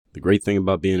The great thing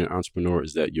about being an entrepreneur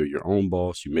is that you're your own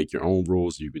boss. You make your own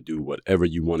rules. You can do whatever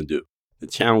you want to do. The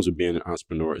challenge of being an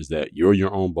entrepreneur is that you're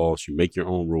your own boss. You make your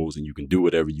own rules and you can do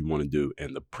whatever you want to do.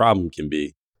 And the problem can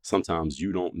be sometimes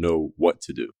you don't know what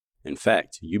to do. In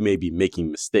fact, you may be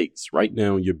making mistakes right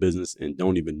now in your business and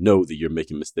don't even know that you're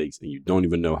making mistakes and you don't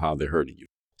even know how they're hurting you.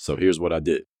 So here's what I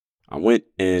did. I went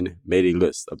and made a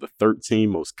list of the 13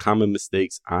 most common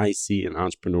mistakes I see in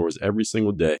entrepreneurs every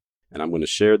single day, and I'm going to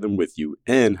share them with you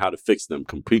and how to fix them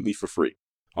completely for free.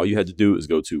 All you had to do is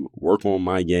go to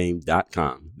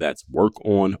workonmygame.com. That's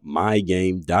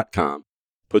workonmygame.com.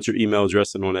 Put your email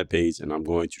address in on that page, and I'm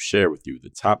going to share with you the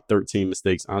top 13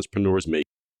 mistakes entrepreneurs make,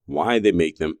 why they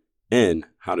make them, and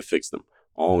how to fix them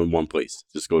all in one place.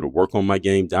 Just go to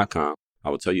workonmygame.com. I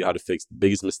will tell you how to fix the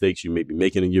biggest mistakes you may be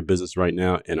making in your business right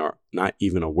now and are not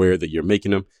even aware that you're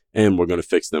making them. And we're going to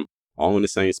fix them all in the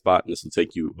same spot. And this will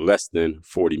take you less than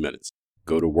 40 minutes.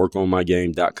 Go to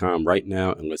workonmygame.com right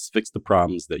now and let's fix the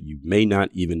problems that you may not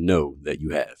even know that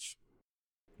you have.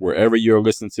 Wherever you're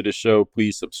listening to the show,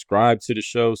 please subscribe to the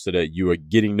show so that you are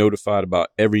getting notified about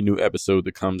every new episode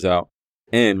that comes out.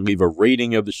 And leave a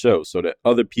rating of the show so that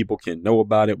other people can know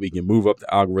about it. We can move up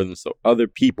the algorithm so other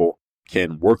people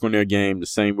can work on their game the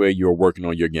same way you're working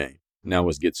on your game. Now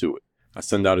let's get to it. I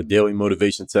send out a daily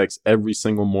motivation text every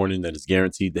single morning that is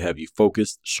guaranteed to have you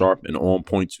focused, sharp, and on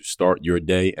point to start your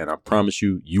day. And I promise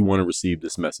you, you want to receive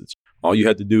this message. All you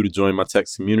have to do to join my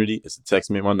text community is to text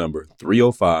me at my number,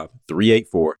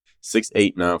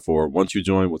 305-384-6894. Once you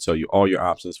join, we'll tell you all your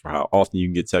options for how often you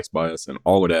can get text by us and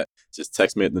all of that. Just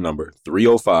text me at the number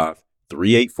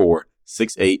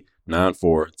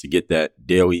 305-384-6894 to get that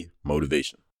daily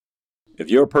motivation. If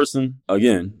you're a person,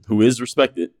 again, who is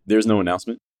respected, there's no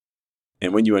announcement.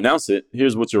 And when you announce it,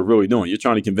 here's what you're really doing. You're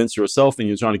trying to convince yourself and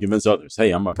you're trying to convince others. Hey,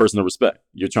 I'm a person of respect.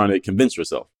 You're trying to convince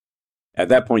yourself. At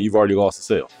that point, you've already lost the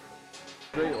sale.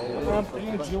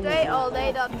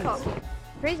 DreAllDay.com.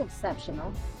 Pretty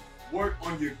exceptional. Work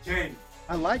on your game.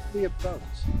 I like the approach.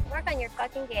 Work on your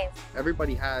fucking game.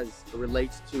 Everybody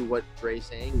relates to what Dre's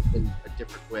saying in a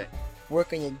different way.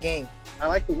 Work on your game. I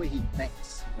like the way he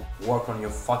thinks. Work on your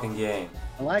fucking game.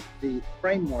 I like the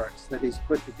frameworks that he's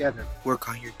put together. Work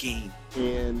on your game.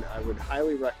 And I would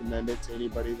highly recommend it to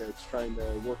anybody that's trying to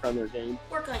work on their game.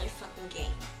 Work on your fucking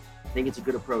game. I think it's a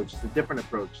good approach. It's a different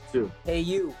approach, too. Hey,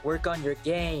 you, work on your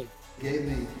game. Gave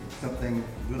me something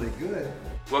really good.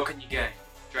 Work on your game.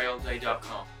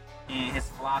 DreAllDay.com. And his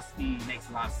philosophy makes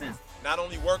a lot of sense. Not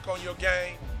only work on your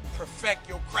game, perfect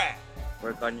your craft.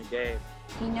 Work on your game.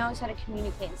 He knows how to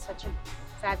communicate in such a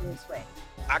fabulous way.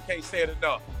 I can't say it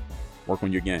enough. Work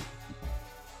on your game.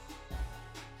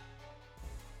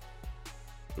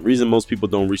 The reason most people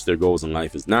don't reach their goals in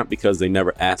life is not because they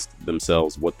never ask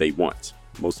themselves what they want.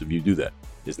 Most of you do that.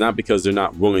 It's not because they're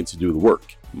not willing to do the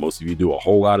work. Most of you do a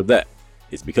whole lot of that.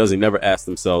 It's because they never ask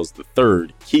themselves the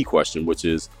third key question, which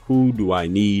is, who do I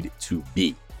need to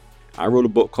be? I wrote a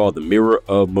book called The Mirror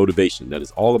of Motivation that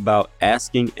is all about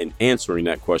asking and answering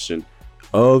that question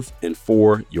of and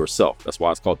for yourself. That's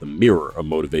why it's called The Mirror of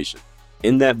Motivation.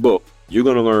 In that book, you're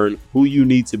going to learn who you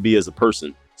need to be as a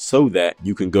person so that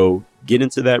you can go get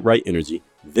into that right energy,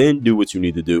 then do what you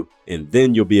need to do, and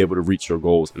then you'll be able to reach your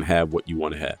goals and have what you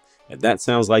want to have. If that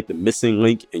sounds like the missing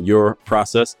link in your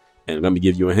process, and let me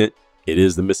give you a hint, it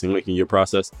is the missing link in your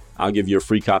process, I'll give you a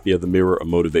free copy of The Mirror of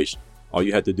Motivation. All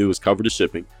you have to do is cover the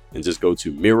shipping and just go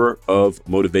to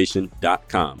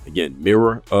mirrorofmotivation.com. Again,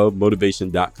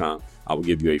 mirrorofmotivation.com. I will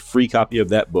give you a free copy of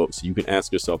that book so you can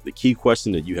ask yourself the key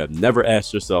question that you have never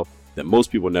asked yourself, that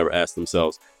most people never ask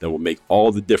themselves, that will make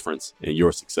all the difference in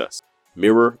your success.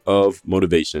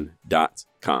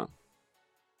 Mirrorofmotivation.com.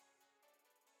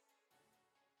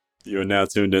 You are now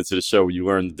tuned into the show where you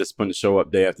learn the discipline to show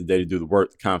up day after day to do the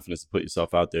work, the confidence to put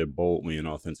yourself out there boldly and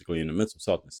authentically, and the mental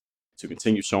toughness to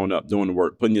continue showing up, doing the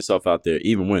work, putting yourself out there,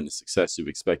 even when the success you've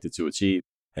expected to achieve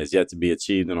has yet to be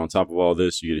achieved. And on top of all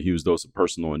this, you get a huge dose of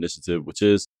personal initiative, which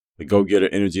is the go-getter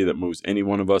energy that moves any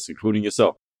one of us, including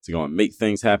yourself, to go and make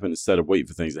things happen instead of waiting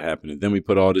for things to happen. And then we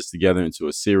put all this together into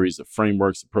a series of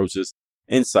frameworks, approaches,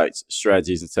 insights,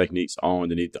 strategies, and techniques, all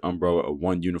underneath the umbrella of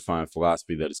one unifying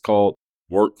philosophy that is called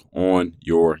Work on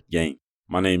Your Game.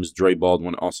 My name is Dre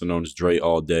Baldwin, also known as Dre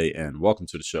All Day, and welcome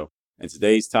to the show. And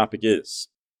today's topic is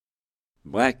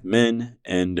Black men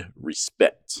and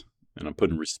respect. And I'm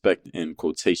putting respect in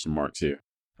quotation marks here.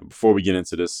 And before we get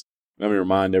into this, let me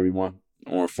remind everyone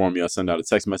or inform you, I send out a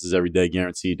text message every day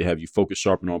guaranteed to have you focus,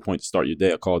 sharp, and on point to start your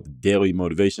day. I call it the Daily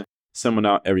Motivation. Send one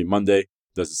out every Monday.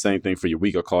 Does the same thing for your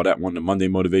week. I call that one the Monday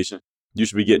Motivation. You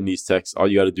should be getting these texts. All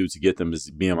you got to do to get them is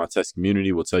be in my text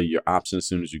community. We'll tell you your options as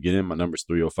soon as you get in. My number is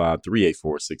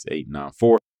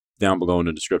 305-384-6894. down below in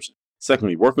the description.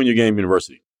 Secondly, Work on Your Game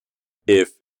University.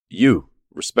 If you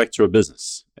respect your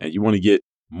business and you want to get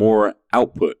more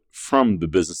output from the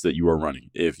business that you are running,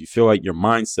 if you feel like your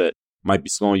mindset might be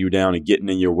slowing you down and getting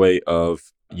in your way of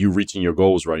you reaching your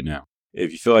goals right now,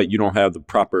 if you feel like you don't have the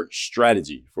proper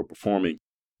strategy for performing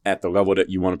at the level that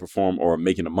you want to perform or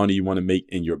making the money you want to make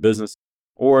in your business,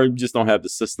 or you just don't have the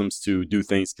systems to do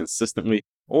things consistently,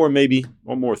 or maybe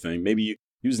one more thing, maybe you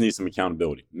just need some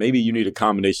accountability. Maybe you need a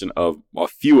combination of a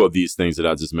few of these things that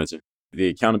I just mentioned. The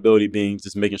accountability being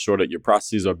just making sure that your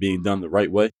processes are being done the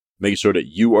right way, making sure that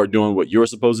you are doing what you're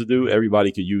supposed to do.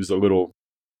 Everybody could use a little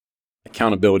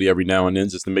accountability every now and then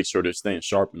just to make sure they're staying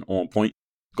sharp and on point.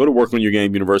 Go to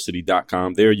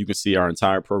workonyourgameuniversity.com. There you can see our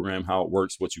entire program, how it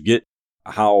works, what you get,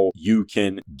 how you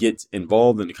can get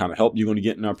involved and the kind of help you're going to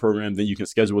get in our program. Then you can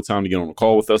schedule a time to get on a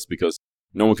call with us, because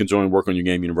no one can join Work on Your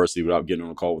Game University without getting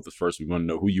on a call with us first. We want to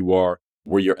know who you are,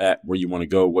 where you're at, where you want to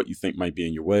go, what you think might be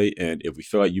in your way. And if we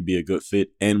feel like you'd be a good fit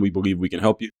and we believe we can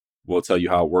help you, we'll tell you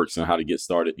how it works and how to get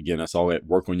started. Again, that's all at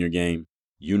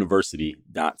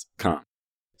workonyourgameuniversity.com.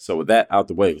 So with that out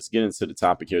the way, let's get into the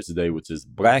topic here today, which is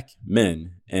Black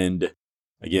men and,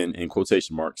 again, in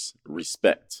quotation marks,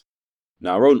 respect.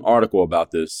 Now, I wrote an article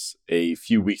about this a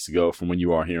few weeks ago from when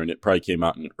you are hearing it. Probably came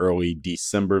out in early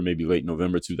December, maybe late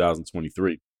November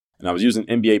 2023. And I was using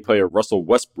NBA player Russell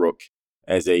Westbrook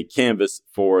as a canvas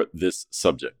for this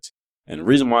subject. And the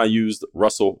reason why I used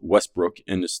Russell Westbrook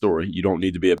in this story, you don't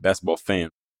need to be a basketball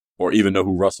fan or even know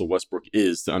who Russell Westbrook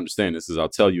is to understand this, is I'll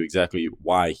tell you exactly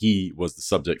why he was the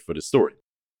subject for this story.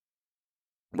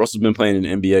 Russell's been playing in the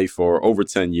NBA for over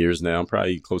 10 years now,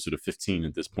 probably closer to 15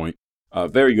 at this point. A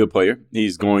very good player.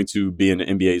 He's going to be in the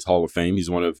NBA's Hall of Fame. He's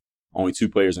one of only 2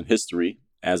 players in history,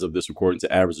 as of this recording,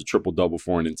 to average a triple-double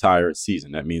for an entire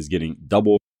season. That means getting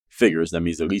double figures. That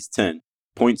means at least 10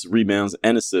 points, rebounds,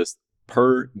 and assists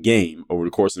per game over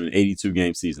the course of an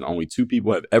 82-game season. Only 2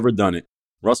 people have ever done it.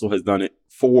 Russell has done it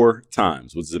 4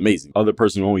 times, which is amazing. Other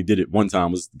person who only did it 1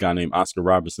 time was a guy named Oscar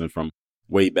Robertson from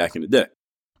way back in the day.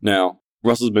 Now,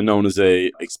 Russell's been known as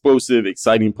a explosive,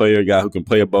 exciting player, a guy who can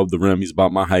play above the rim. He's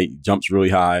about my height, jumps really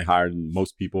high, higher than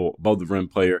most people, above the rim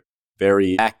player,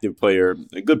 very active player,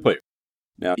 a good player.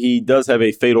 Now, he does have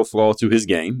a fatal flaw to his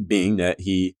game, being that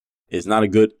he is not a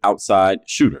good outside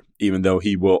shooter. Even though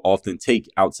he will often take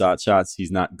outside shots,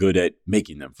 he's not good at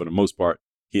making them. For the most part,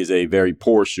 he is a very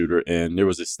poor shooter. And there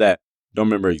was a stat, don't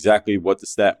remember exactly what the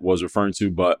stat was referring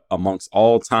to, but amongst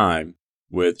all time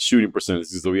with shooting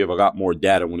percentages, so we have a lot more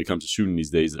data when it comes to shooting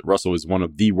these days, that Russell is one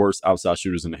of the worst outside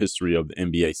shooters in the history of the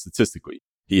NBA statistically.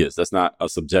 He is. That's not a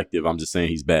subjective. I'm just saying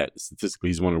he's bad. Statistically,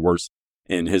 he's one of the worst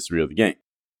in the history of the game.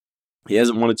 He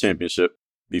hasn't won a championship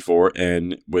before,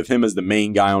 and with him as the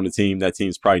main guy on the team, that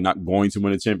team's probably not going to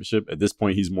win a championship. At this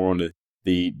point, he's more on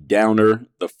the downer,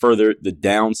 the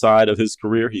downside of his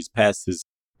career. He's past his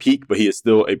peak, but he is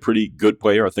still a pretty good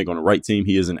player. I think on the right team,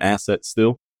 he is an asset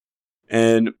still.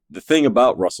 And the thing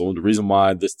about Russell, the reason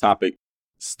why this topic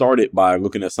started by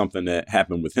looking at something that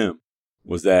happened with him,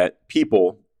 was that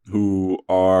people who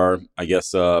are, I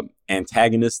guess,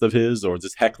 antagonists of his or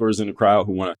just hecklers in the crowd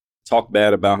who want to talk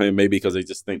bad about him, maybe because they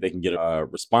just think they can get a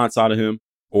response out of him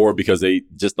or because they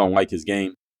just don't like his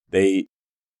game, they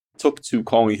took to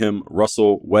calling him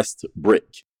Russell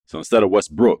Westbrick. So instead of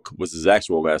Westbrook was his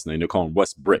actual last name, they're calling him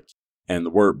Westbrick. And the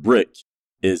word brick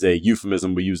is a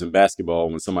euphemism we use in basketball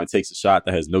when somebody takes a shot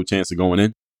that has no chance of going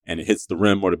in and it hits the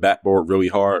rim or the backboard really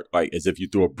hard, like as if you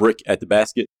threw a brick at the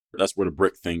basket. That's where the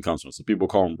brick thing comes from. So people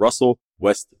call him Russell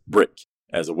Westbrick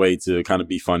as a way to kind of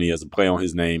be funny, as a play on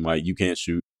his name, like you can't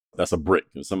shoot. That's a brick.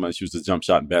 If somebody shoots a jump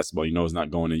shot in basketball, you know it's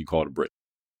not going in, you call it a brick.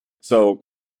 So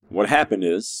what happened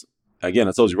is, again,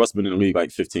 I told you Russell's been in the league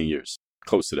like 15 years,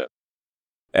 close to that.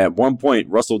 At one point,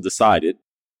 Russell decided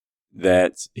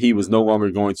that he was no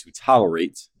longer going to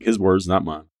tolerate, his words, not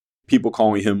mine, people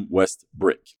calling him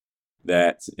Westbrick.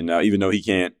 That, and now even though he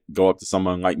can't go up to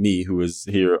someone like me who is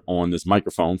here on this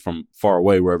microphone from far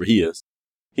away, wherever he is,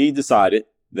 he decided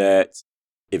that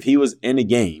if he was in a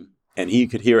game and he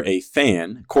could hear a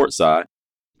fan courtside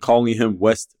calling him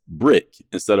Westbrick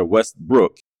instead of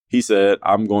Westbrook, he said,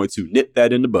 I'm going to nip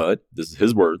that in the bud. This is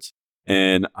his words.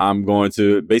 And I'm going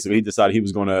to, basically, he decided he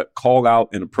was going to call out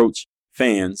and approach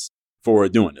fans for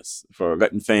doing this, for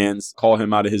letting fans call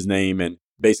him out of his name and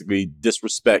basically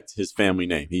disrespect his family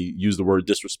name. He used the word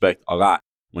disrespect a lot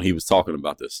when he was talking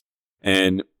about this.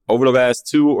 And over the last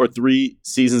 2 or 3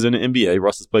 seasons in the NBA,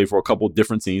 Russell's played for a couple of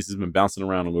different teams. He's been bouncing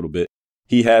around a little bit.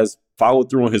 He has followed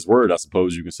through on his word, I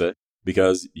suppose you can say,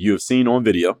 because you have seen on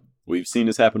video, we've seen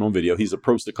this happen on video, he's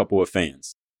approached a couple of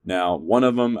fans. Now, one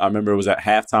of them, I remember it was at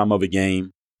halftime of a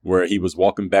game, where he was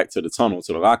walking back to the tunnel,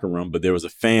 to the locker room, but there was a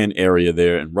fan area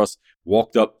there, and Russ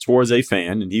walked up towards a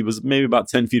fan, and he was maybe about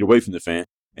 10 feet away from the fan,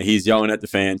 and he's yelling at the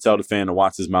fan, tell the fan to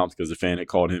watch his mouth because the fan had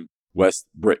called him West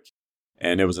Brick.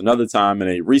 And there was another time in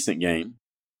a recent game,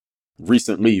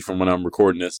 recently from when I'm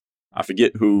recording this, I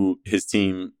forget who his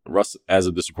team, Russ, as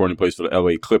of this recording, plays for the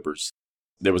LA Clippers.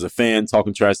 There was a fan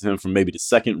talking trash to him from maybe the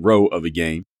second row of a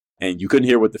game, and you couldn't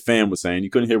hear what the fan was saying. You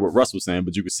couldn't hear what Russ was saying,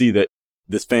 but you could see that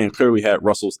this fan clearly had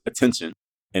Russell's attention.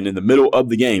 And in the middle of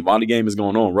the game, while the game is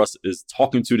going on, Russ is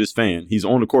talking to this fan. He's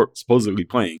on the court, supposedly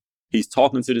playing. He's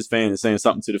talking to this fan and saying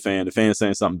something to the fan is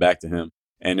saying something back to him.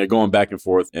 And they're going back and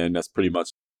forth, and that's pretty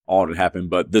much all that happened.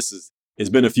 But it's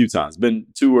been a few times, been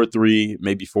 2 or 3,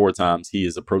 maybe 4 times he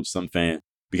has approached some fan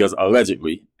because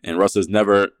allegedly, and Russ has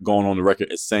never gone on the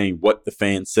record as saying what the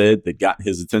fan said that got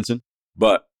his attention,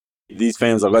 but these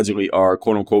fans allegedly are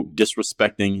quote unquote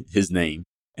disrespecting his name.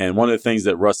 And one of the things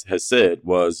that Russ has said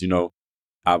was,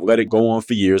 I've let it go on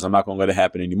for years. I'm not going to let it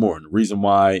happen anymore. And the reason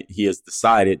why he has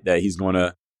decided that he's going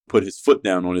to put his foot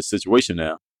down on this situation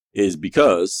now is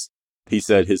because he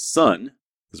said his son,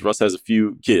 because Russ has a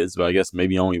few kids, but I guess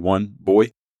maybe only one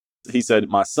boy. He said,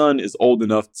 my son is old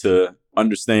enough to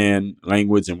understand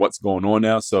language and what's going on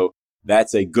now. So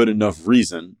that's a good enough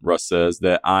reason, Russ says,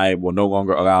 that I will no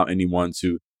longer allow anyone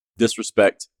to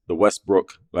disrespect the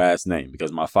Westbrook last name,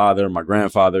 because my father, my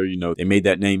grandfather, they made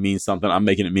that name mean something. I'm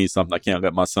making it mean something. I can't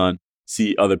let my son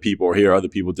see other people or hear other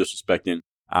people disrespecting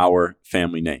our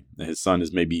family name. And his son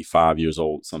is maybe 5 years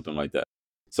old, something like that.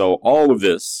 So all of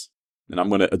this, and I'm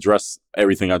going to address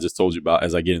everything I just told you about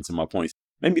as I get into my points,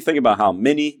 made me think about how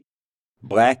many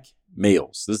black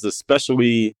males, this is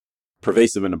especially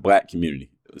pervasive in the black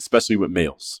community, especially with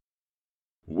males,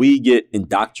 we get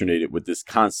indoctrinated with this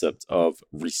concept of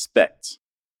respect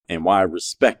and why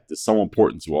respect is so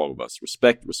important to all of us.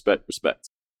 Respect, respect, respect.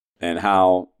 And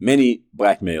how many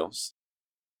black males,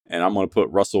 and I'm going to put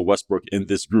Russell Westbrook in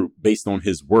this group based on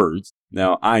his words.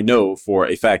 Now, I know for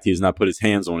a fact he has not put his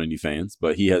hands on any fans,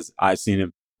 but I've seen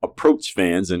him approach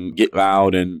fans and get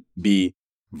loud and be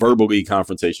verbally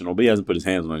confrontational, but he hasn't put his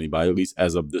hands on anybody, at least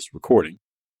as of this recording.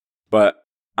 But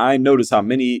I notice how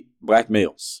many black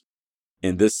males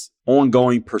in this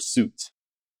ongoing pursuit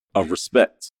of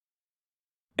respect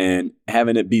and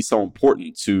having it be so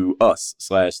important to us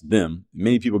 / them,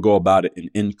 many people go about it in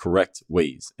incorrect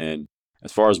ways. And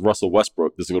as far as Russell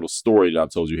Westbrook, this little story that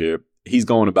I've told you here, he's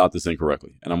going about this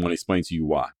incorrectly. And I'm going to explain to you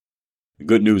why. The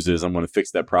good news is I'm going to fix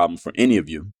that problem for any of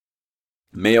you,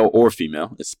 male or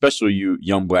female, especially you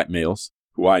young black males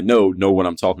who I know what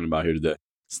I'm talking about here today.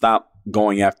 Stop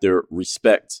going after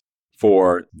respect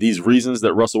for these reasons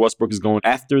that Russell Westbrook is going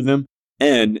after them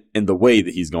and in the way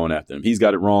that he's going after them. He's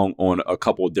got it wrong on a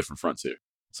couple of different fronts here.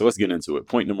 So let's get into it.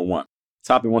 Point number 1.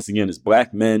 Topic once again is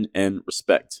black men and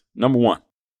respect. Number 1.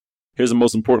 Here's the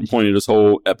most important point of this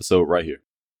whole episode right here.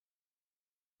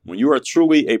 When you are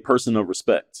truly a person of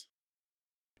respect,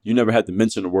 you never have to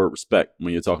mention the word respect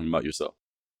when you're talking about yourself.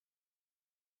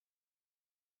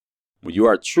 When you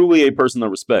are truly a person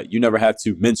of respect, you never have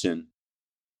to mention,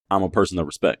 I'm a person of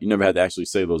respect. You never have to actually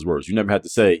say those words. You never have to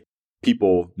say,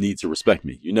 people need to respect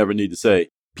me. You never need to say,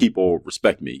 people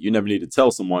respect me. You never need to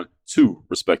tell someone to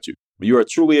respect you. When you are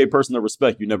truly a person of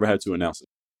respect, you never have to announce it.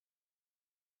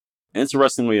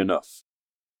 Interestingly enough,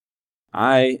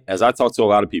 as I talk to a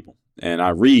lot of people and I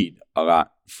read a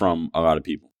lot from a lot of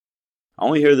people, I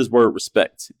only hear this word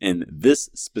respect in this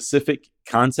specific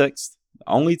context. The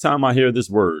only time I hear this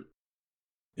word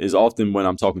is often when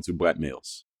I'm talking to black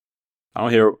males. I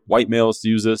don't hear white males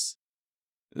use this.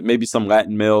 Maybe some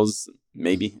Latin males,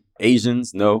 maybe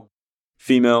Asians, no.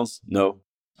 Females, no.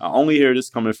 I only hear this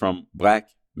coming from black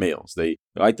males. They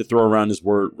like to throw around this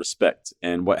word respect.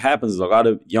 And what happens is a lot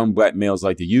of young black males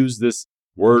like to use this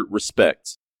word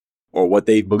respect, or what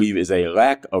they believe is a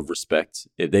lack of respect.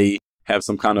 If they have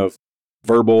some kind of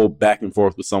verbal back and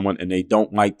forth with someone and they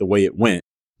don't like the way it went,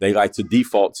 they like to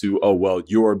default to, oh, well,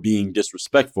 you're being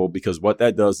disrespectful, because what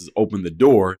that does is open the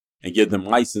door and give them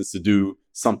license to do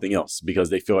something else because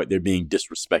they feel like they're being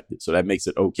disrespected. So that makes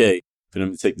it okay for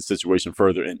them to take the situation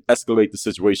further and escalate the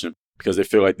situation because they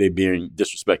feel like they're being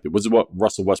disrespected, which is what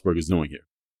Russell Westbrook is doing here.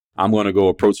 I'm going to go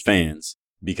approach fans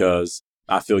because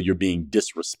I feel you're being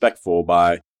disrespectful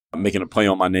by making a play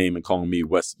on my name and calling me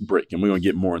West Brick. And we're going to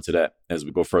get more into that as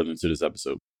we go further into this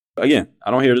episode. Again, I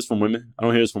don't hear this from women. I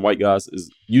don't hear this from white guys. It's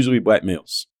usually black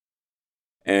males.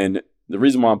 And the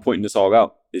reason why I'm pointing this all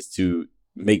out is to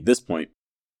make this point.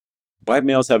 Black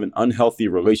males have an unhealthy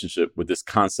relationship with this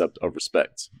concept of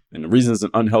respect. And the reason it's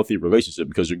an unhealthy relationship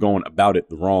because you're going about it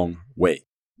the wrong way.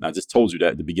 And I just told you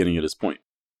that at the beginning of this point.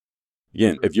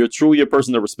 Again, if you're truly a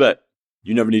person of respect,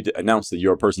 You never need to announce that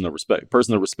you're a person of respect.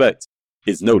 Person of respect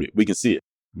is noted. We can see it.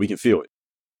 We can feel it.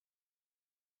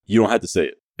 You don't have to say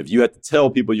it. If you have to tell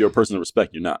people you're a person of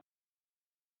respect, you're not.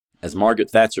 As Margaret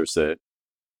Thatcher said,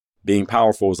 being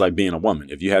powerful is like being a woman.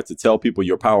 If you have to tell people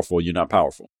you're powerful, you're not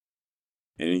powerful.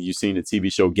 And you've seen the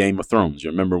TV show Game of Thrones. You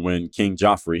remember when King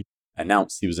Joffrey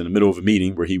announced he was in the middle of a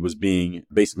meeting where he was being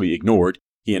basically ignored.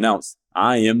 He announced,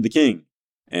 "I am the king."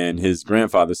 And his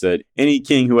grandfather said, any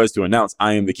king who has to announce,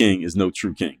 "I am the king," is no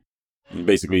true king. And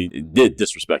basically it did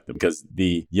disrespect him because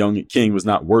the young king was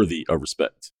not worthy of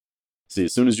respect. See,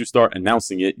 as soon as you start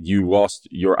announcing it, you lost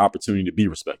your opportunity to be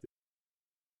respected.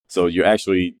 So you're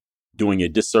actually doing a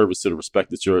disservice to the respect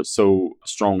that you're so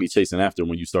strongly chasing after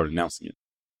when you start announcing it.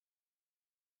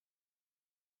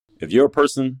 If you're a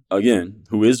person, again,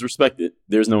 who is respected,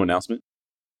 there's no announcement.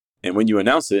 And when you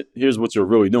announce it, here's what you're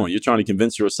really doing. You're trying to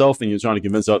convince yourself and you're trying to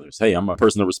convince others. Hey, I'm a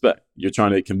person of respect. You're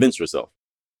trying to convince yourself.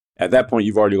 At that point,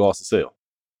 you've already lost the sale.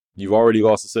 You've already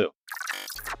lost the sale.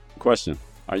 Question.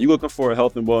 Are you looking for a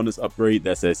health and wellness upgrade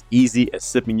that's as easy as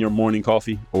sipping your morning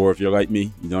coffee? Or if you're like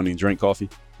me, you don't even drink coffee?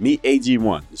 Meet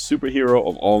AG1, the superhero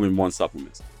of all-in-one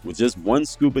supplements. With just one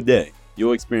scoop a day,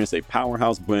 you'll experience a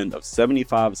powerhouse blend of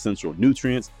 75 essential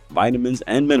nutrients, vitamins,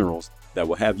 and minerals that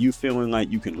will have you feeling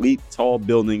like you can leap tall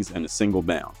buildings in a single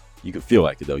bound. You can feel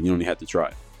like it though, you don't even have to try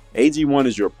it. AG1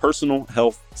 is your personal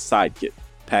health sidekick,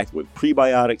 packed with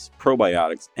prebiotics,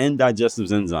 probiotics, and digestive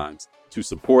enzymes to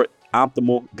support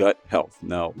optimal gut health.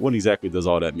 Now, what exactly does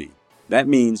all that mean? That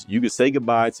means you can say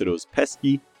goodbye to those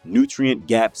pesky nutrient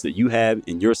gaps that you have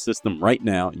in your system right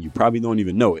now, and you probably don't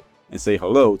even know it, and say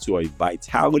hello to a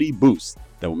vitality boost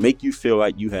that will make you feel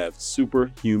like you have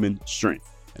superhuman strength.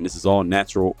 And this is all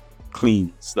natural,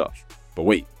 clean stuff. But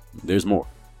wait, there's more.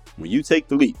 When you take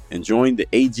the leap and join the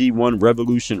AG1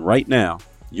 revolution right now,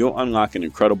 you'll unlock an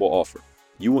incredible offer.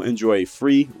 You will enjoy a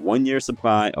free 1-year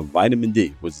supply of vitamin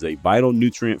D, which is a vital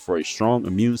nutrient for a strong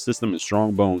immune system and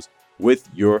strong bones, with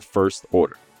your first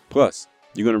order. Plus,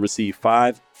 you're going to receive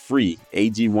 5 free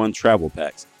AG1 travel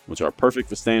packs, which are perfect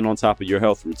for staying on top of your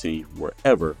health routine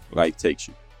wherever life takes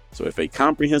you. So if a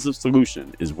comprehensive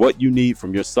solution is what you need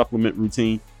from your supplement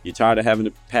routine, you're tired of having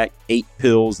to pack 8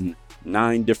 pills and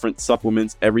 9 different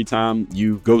supplements every time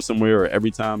you go somewhere, or every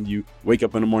time you wake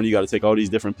up in the morning, you got to take all these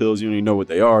different pills. You don't even know what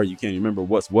they are. You can't remember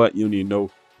what's what. You don't even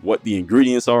know what the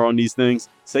ingredients are on these things.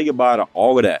 Say goodbye to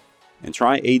all of that and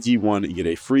try AG1 and get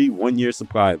a free 1-year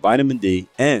supply of vitamin D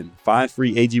and 5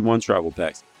 free AG1 travel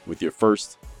packs with your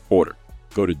first order.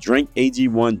 Go to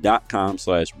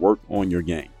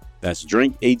drinkag1.com/workonyourgame. That's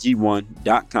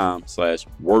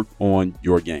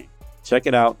drinkag1.com/workonyourgame. Check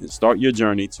it out and start your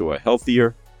journey to a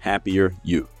healthier, happier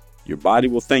you. Your body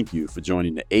will thank you for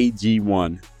joining the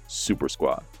AG1 Super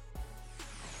Squad.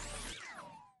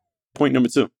 Point number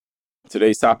 2.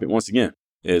 Today's topic, once again,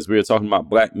 is we are talking about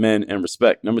black men and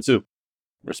respect. Number 2,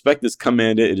 respect is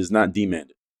commanded. It is not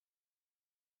demanded.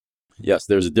 Yes,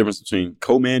 there's a difference between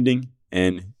commanding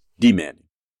and demanding.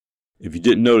 If you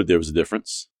didn't know that there was a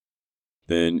difference,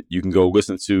 then you can go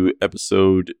listen to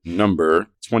episode number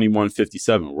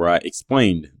 2157, where I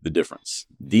explained the difference,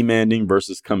 demanding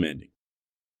versus commanding.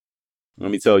 Let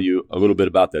me tell you a little bit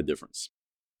about that difference.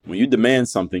 When you demand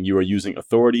something, you are using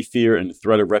authority, fear, and the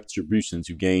threat of retribution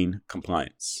to gain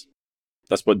compliance.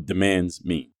 That's what demands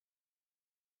mean.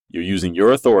 You're using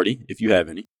your authority, if you have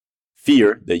any,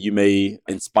 fear that you may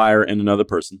inspire in another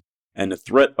person, and the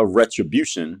threat of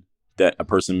retribution that a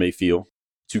person may feel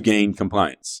to gain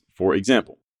compliance. For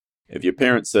example, if your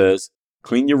parent says,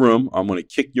 clean your room, or I'm going to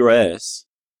kick your ass,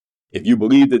 if you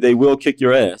believe that they will kick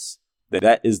your ass,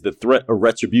 that is the threat of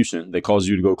retribution that causes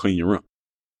you to go clean your room.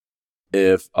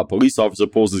 If a police officer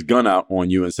pulls his gun out on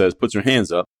you and says, put your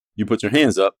hands up, you put your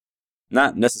hands up,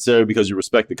 not necessarily because you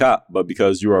respect the cop, but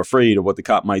because you are afraid of what the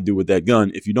cop might do with that gun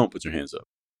if you don't put your hands up.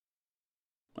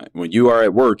 When you are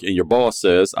at work and your boss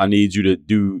says, I need you to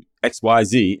do X, Y,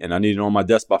 Z, and I need it on my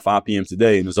desk by 5 p.m.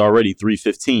 today, and it's already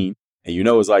 3:15, and you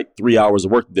know it's like 3 hours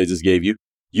of work that they just gave you,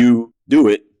 you do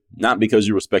it not because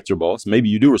you respect your boss. Maybe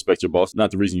you do respect your boss,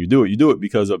 not the reason you do it. You do it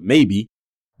because of maybe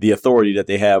the authority that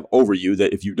they have over you,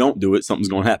 that if you don't do it, something's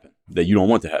going to happen that you don't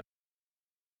want to happen.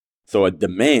 So a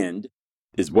demand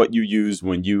is what you use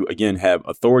when you, again, have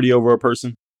authority over a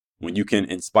person, when you can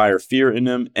inspire fear in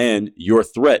them, and your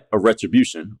threat of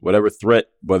retribution, whatever threat,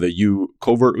 whether you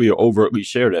covertly or overtly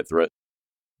share that threat,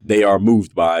 they are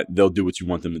moved by it. They'll do what you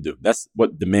want them to do. That's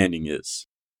what demanding is.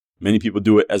 Many people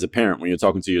do it as a parent when you're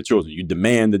talking to your children. You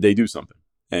demand that they do something,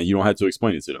 and you don't have to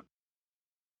explain it to them.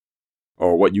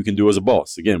 Or what you can do as a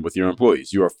boss, again, with your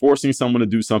employees. You are forcing someone to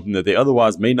do something that they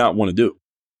otherwise may not want to do,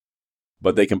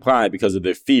 but they comply because of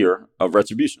their fear of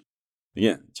retribution.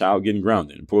 Again, child getting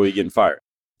grounded, employee getting fired.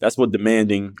 That's what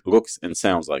demanding looks and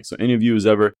sounds like. So any of you who's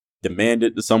ever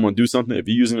demanded that someone do something, if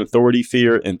you're using authority,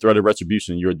 fear, and threat of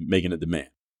retribution, you're making a demand.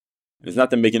 And it's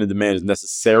not that making a demand is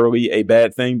necessarily a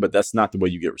bad thing, but that's not the way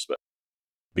you get respect.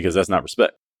 Because that's not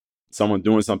respect. Someone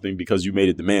doing something because you made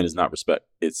a demand is not respect.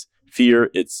 It's fear,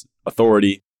 it's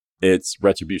authority, it's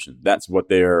retribution. That's what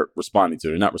they're responding to.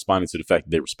 They're not responding to the fact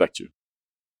that they respect you.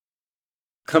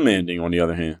 Commanding, on the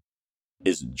other hand,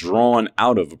 is drawn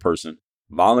out of a person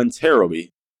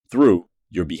voluntarily through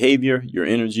your behavior, your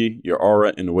energy, your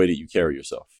aura, and the way that you carry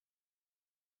yourself.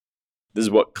 This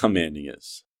is what commanding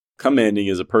is. Commanding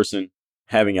is a person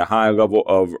having a high level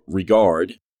of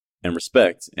regard and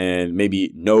respect and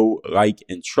maybe know, like,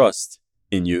 and trust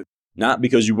in you, not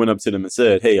because you went up to them and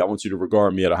said, hey, I want you to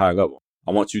regard me at a high level.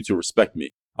 I want you to respect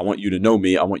me. I want you to know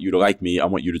me. I want you to like me. I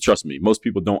want you to trust me. Most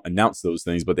people don't announce those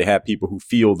things, but they have people who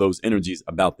feel those energies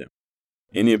about them.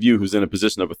 Any of you who's in a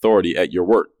position of authority at your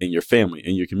work, in your family,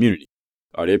 in your community,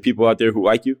 are there people out there who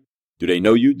like you? Do they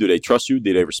know you? Do they trust you?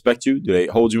 Do they respect you? Do they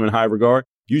hold you in high regard?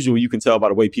 Usually you can tell by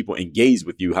the way people engage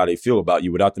with you how they feel about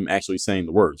you without them actually saying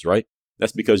the words, right?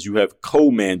 That's because you have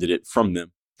commanded it from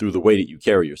them through the way that you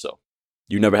carry yourself.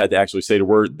 You never had to actually say the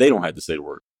word. They don't have to say the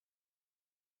word.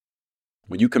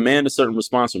 When you command a certain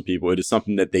response from people, it is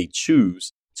something that they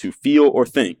choose to feel or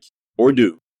think or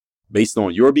do based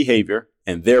on your behavior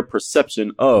and their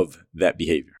perception of that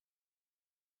behavior.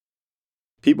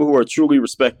 People who are truly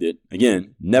respected,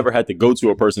 again, never had to go to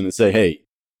a person and say, hey,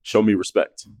 show me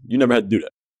respect. You never had to do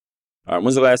that. All right,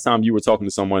 when's the last time you were talking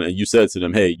to someone and you said to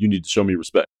them, hey, you need to show me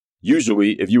respect?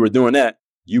 Usually, if you were doing that,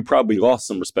 you probably lost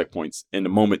some respect points in the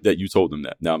moment that you told them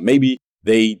that. Now, maybe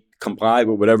they complied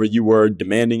with whatever you were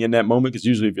demanding in that moment, because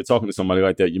usually if you're talking to somebody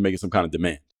like that, you're making some kind of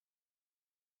demand.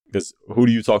 Because who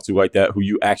do you talk to like that who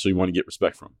you actually want to get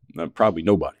respect from? Probably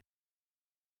nobody.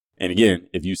 And again,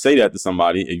 if you say that to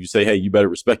somebody, if you say, hey, you better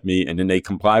respect me, and then they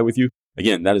comply with you,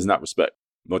 again, that is not respect.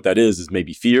 What that is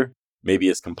maybe fear, maybe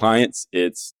it's compliance,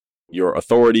 it's your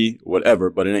authority, whatever,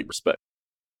 but it ain't respect.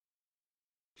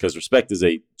 Because respect is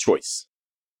a choice.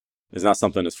 It's not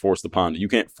something that's forced upon you. You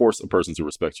can't force a person to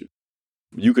respect you.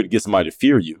 You could get somebody to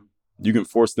fear you. You can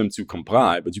force them to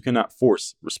comply, but you cannot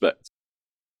force respect.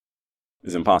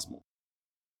 It's impossible.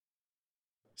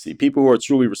 See, people who are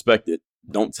truly respected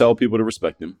don't tell people to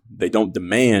respect them. They don't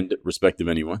demand respect of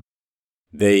anyone.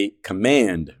 They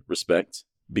command respect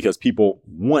because people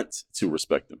want to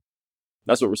respect them.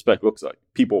 That's what respect looks like.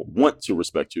 People want to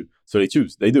respect you, so they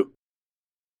choose. They do.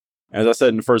 As I said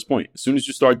in the first point, as soon as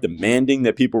you start demanding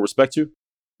that people respect you,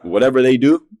 whatever they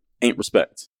do ain't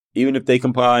respect. Even if they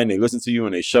comply and they listen to you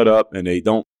and they shut up and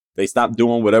they stop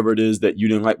doing whatever it is that you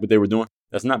didn't like what they were doing,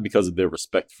 that's not because of their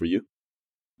respect for you.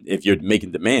 If you're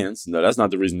making demands, no, that's not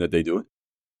the reason that they do it.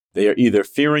 They are either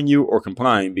fearing you or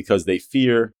complying because they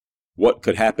fear what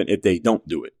could happen if they don't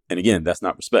do it. And again, that's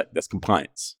not respect. That's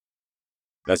compliance.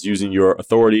 That's using your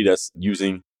authority. That's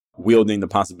wielding the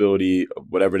possibility of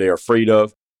whatever they're afraid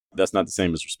of. That's not the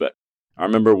same as respect. I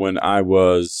remember when I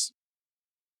was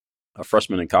a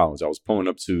freshman in college, I was pulling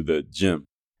up to the gym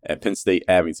at Penn State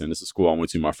Abington. This is school I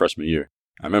went to my freshman year.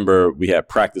 I remember we had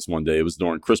practice one day. It was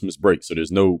during Christmas break, so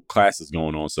there's no classes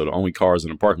going on. So the only cars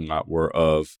in the parking lot were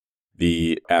of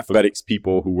the athletics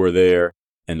people who were there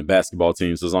and the basketball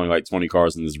team. So there's only like 20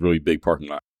 cars in this really big parking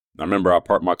lot. And I remember I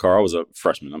parked my car. I was a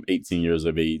freshman. I'm 18 years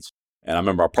of age. And I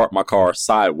remember I parked my car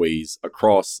sideways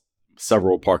across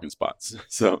several parking spots.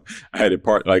 So I had it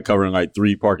parked covering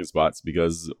 3 parking spots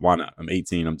because why not? I'm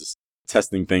 18. I'm just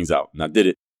testing things out. And I did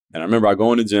it. And I remember I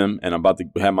go in the gym and I'm about to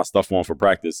have my stuff on for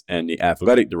practice. And the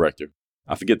athletic director,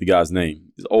 I forget the guy's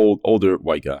name, he's an older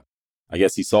white guy. I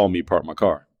guess he saw me park my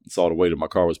car. He saw the way that my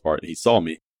car was parked. He saw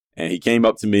me and he came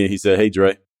up to me and he said, hey,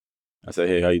 Dre. I said,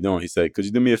 hey, how you doing? He said, could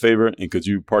you do me a favor and could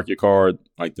you park your car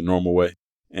like the normal way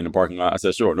in the parking lot? I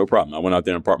said, sure, no problem. I went out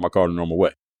there and parked my car the normal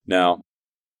way. Now,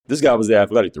 this guy was the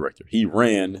athletic director. He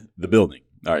ran the building.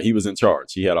 All right, he was in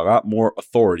charge. He had a lot more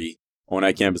authority on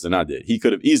that campus than I did. He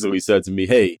could have easily said to me,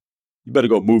 hey, you better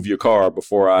go move your car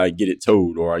before I get it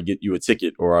towed or I get you a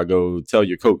ticket or I go tell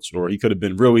your coach. Or he could have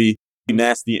been really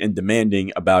nasty and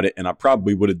demanding about it. And I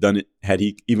probably would have done it had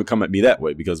he even come at me that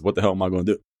way, because what the hell am I going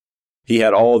to do? He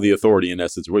had all the authority in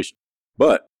that situation.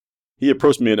 But he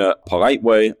approached me in a polite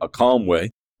way, a calm way,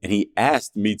 and he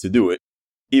asked me to do it,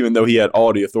 even though he had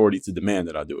all the authority to demand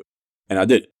that I do it. And I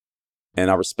did it. And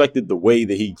I respected the way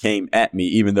that he came at me,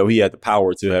 even though he had the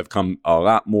power to have come a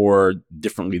lot more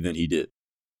differently than he did.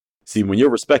 See, when you're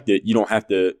respected, you don't have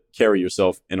to carry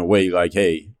yourself in a way like,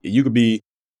 hey, you could be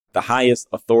the highest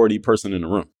authority person in the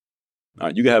room.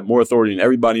 You can have more authority than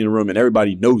everybody in the room and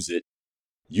everybody knows it.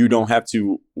 you don't have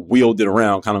to wield it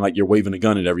around kind of like you're waving a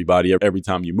gun at everybody every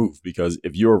time you move. Because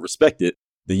if you're respected,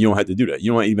 then you don't have to do that.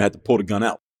 You don't even have to pull the gun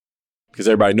out because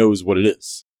everybody knows what it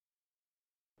is.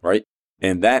 Right?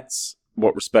 And that's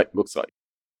what respect looks like.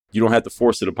 You don't have to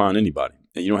force it upon anybody,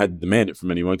 and you don't have to demand it from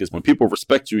anyone, because when people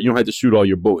respect you, you don't have to shoot all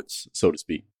your bullets, so to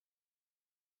speak.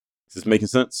 Is this making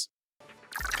sense?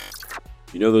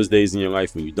 You know those days in your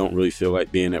life when you don't really feel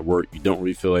like being at work, you don't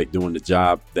really feel like doing the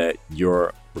job that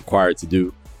you're required to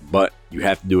do, but you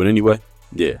have to do it anyway?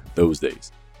 Yeah, those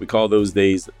days. We call those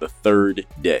days the third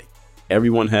day.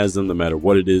 Everyone has them no matter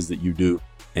what it is that you do,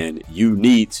 and you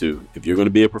need to, if you're going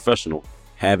to be a professional,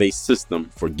 have a system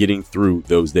for getting through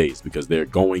those days, because they're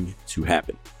going to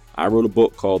happen. I wrote a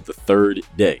book called The Third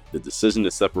Day, the decision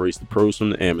that separates the pros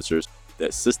from the amateurs,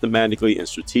 that systematically and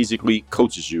strategically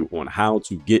coaches you on how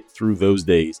to get through those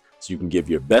days so you can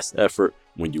give your best effort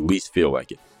when you least feel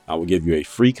like it. I will give you a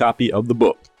free copy of the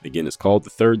book. Again, it's called The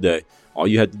Third Day. All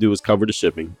you have to do is cover the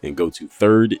shipping and go to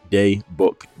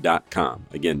thirddaybook.com.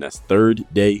 Again, that's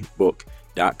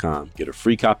thirddaybook.com. Get a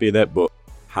free copy of that book,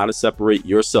 How to Separate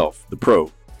Yourself, the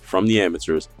pro, from the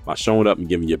amateurs by showing up and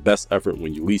giving your best effort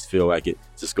when you least feel like it.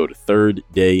 Just go to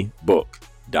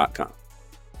thirddaybook.com.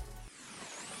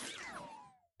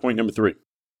 Point number 3.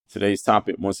 Today's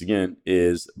topic, once again,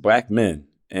 is Black men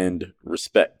and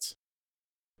respect.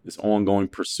 This ongoing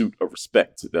pursuit of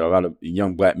respect that a lot of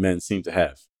young Black men seem to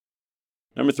have.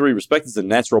 Number 3, respect is a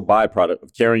natural byproduct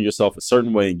of carrying yourself a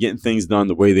certain way and getting things done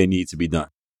the way they need to be done.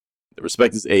 The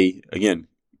respect is again,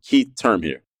 key term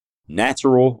here,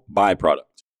 natural byproduct.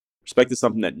 Respect is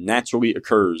something that naturally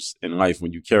occurs in life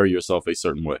when you carry yourself a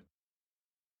certain way.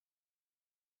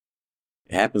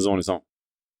 It happens on its own.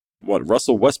 What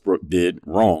Russell Westbrook did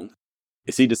wrong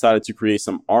is he decided to create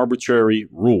some arbitrary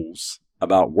rules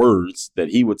about words that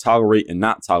he would tolerate and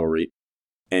not tolerate,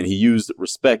 and he used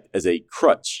respect as a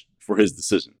crutch for his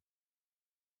decision.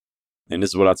 And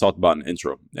this is what I talked about in the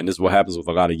intro, and this is what happens with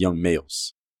a lot of young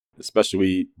males,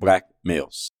 especially Black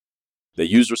males. They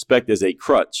use respect as a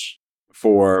crutch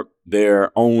for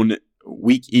their own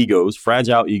weak egos,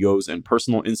 fragile egos, and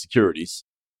personal insecurities.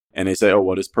 And they say, oh,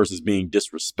 well, this person's being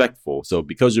disrespectful. So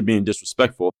because you're being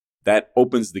disrespectful, that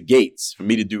opens the gates for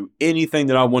me to do anything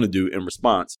that I want to do in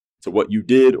response to what you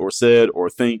did or said or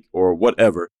think or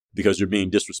whatever, because you're being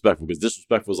disrespectful. Because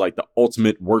disrespectful is like the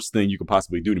ultimate worst thing you could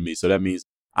possibly do to me. So that means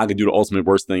I could do the ultimate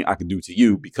worst thing I could do to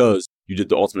you because you did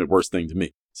the ultimate worst thing to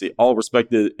me. See, all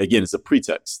respect, again, it's a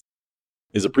pretext.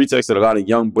 It's a pretext that a lot of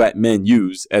young Black men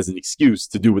use as an excuse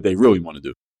to do what they really want to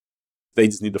do. They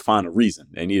just need to find a reason.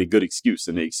 They need a good excuse,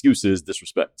 and the excuse is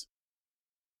disrespect.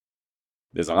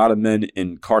 There's a lot of men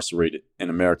incarcerated in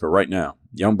America right now,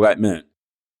 young Black men,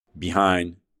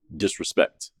 behind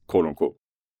disrespect, quote unquote.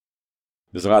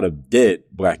 There's a lot of dead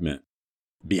Black men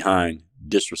behind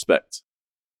disrespect,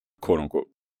 quote unquote.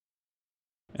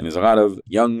 And there's a lot of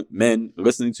young men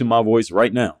listening to my voice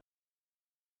right now,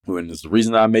 and it's the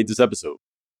reason I made this episode,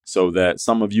 so that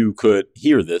some of you could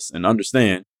hear this and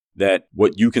understand that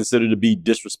what you consider to be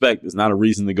disrespect is not a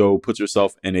reason to go put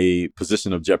yourself in a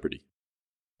position of jeopardy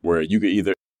where you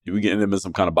get them in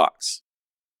some kind of box,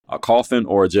 a coffin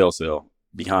or a jail cell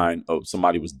behind, oh,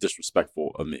 somebody was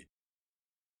disrespectful of me.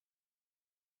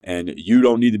 And you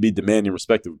don't need to be demanding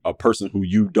respect of a person who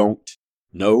you don't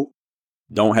know,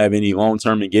 don't have any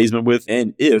long-term engagement with.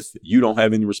 And if you don't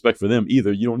have any respect for them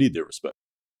either, you don't need their respect.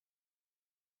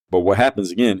 But what happens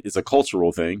again is a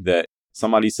cultural thing that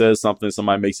somebody says something,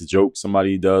 somebody makes a joke,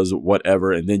 somebody does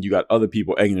whatever, and then you got other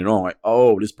people egging it on like,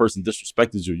 oh, this person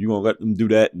disrespected you. You're going to let them do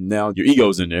that. And now your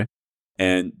ego's in there.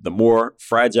 And the more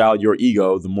fragile your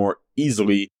ego, the more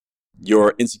easily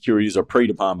your insecurities are preyed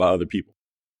upon by other people.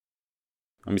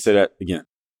 Let me say that again.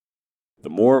 The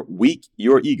more weak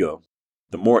your ego,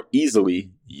 the more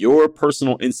easily your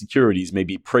personal insecurities may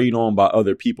be preyed on by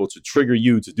other people to trigger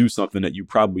you to do something that you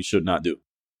probably should not do.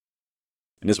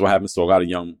 And this is what happens to a lot of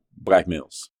young Black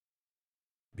males.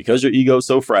 Because your ego is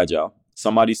so fragile,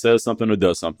 somebody says something or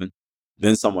does something,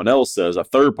 then someone else says, a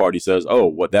third party says, oh,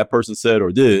 what that person said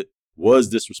or did was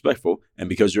disrespectful. And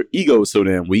because your ego is so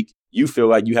damn weak, you feel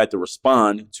like you had to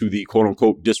respond to the quote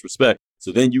unquote disrespect.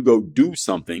 So then you go do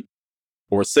something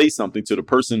or say something to the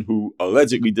person who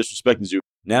allegedly disrespected you.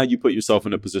 Now you put yourself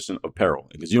in a position of peril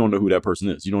because you don't know who that person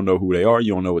is. You don't know who they are.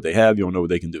 You don't know what they have. You don't know what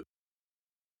they can do.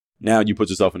 Now you put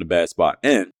yourself in a bad spot.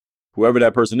 And whoever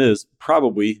that person is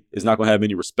probably is not going to have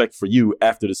any respect for you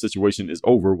after the situation is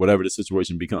over, whatever the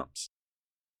situation becomes.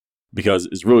 Because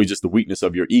it's really just the weakness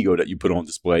of your ego that you put on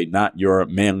display, not your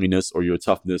manliness or your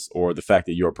toughness or the fact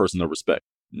that you're a person of respect.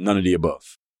 None of the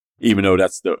above. Even though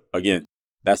that's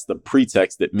That's the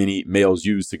pretext that many males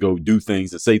use to go do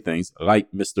things and say things,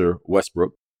 like Mr.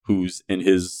 Westbrook, who's in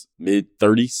his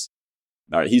mid-30s.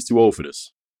 All right, he's too old for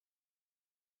this.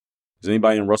 Is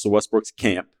anybody in Russell Westbrook's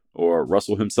camp or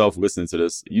Russell himself listening to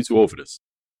this? You too old for this.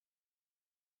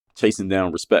 Chasing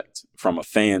down respect from a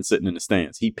fan sitting in the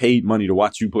stands. He paid money to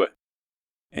watch you play.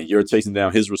 And you're chasing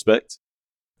down his respect?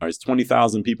 All right, it's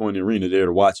 20,000 people in the arena there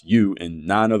to watch you and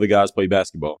 9 other guys play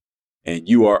basketball. And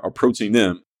you are approaching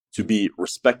them to be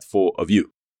respectful of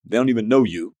you. They don't even know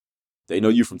you. They know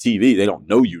you from TV. They don't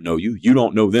know you. You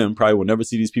don't know them. Probably will never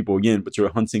see these people again, but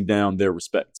you're hunting down their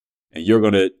respect. And you're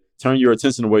going to turn your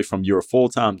attention away from your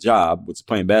full-time job, which is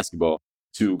playing basketball,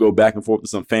 to go back and forth to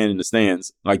some fan in the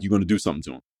stands like you're going to do something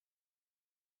to them.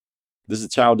 This is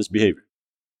childish behavior.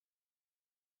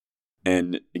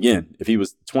 And again, if he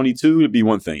was 22, it'd be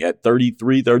one thing. At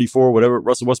 33, 34, whatever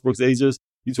Russell Westbrook's age is,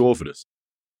 you're too old for this.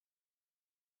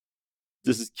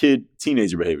 This is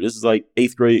teenager behavior. This is like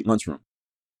 8th grade lunchroom.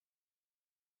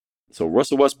 So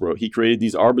Russell Westbrook, he created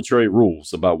these arbitrary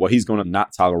rules about what he's going to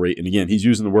not tolerate. And again, he's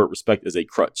using the word respect as a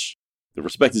crutch. The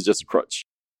respect is just a crutch.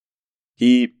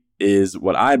 He is,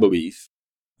 what I believe,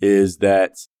 is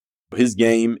that his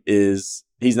game is,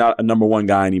 he's not a number 1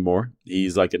 guy anymore.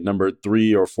 He's like a number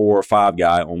 3 or 4 or 5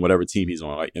 guy on whatever team he's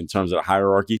on. Like in terms of the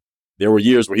hierarchy, there were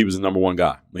years where he was the number 1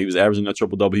 guy. When he was averaging a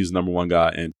triple-double, he was the number 1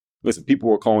 guy. And listen, people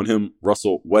were calling him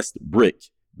Russell Westbrook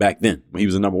back then when he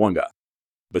was the number 1 guy.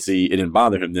 But see, it didn't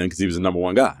bother him then because he was the number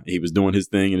 1 guy. He was doing his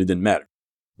thing and it didn't matter.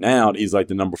 Now he's like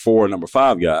the number 4 or number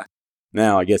 5 guy.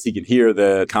 Now I guess he can hear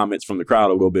the comments from the crowd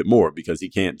a little bit more because he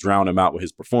can't drown him out with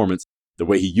his performance the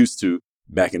way he used to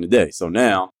back in the day. So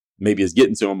now maybe it's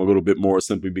getting to him a little bit more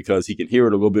simply because he can hear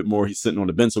it a little bit more. He's sitting on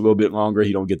the bench a little bit longer.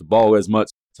 He don't get the ball as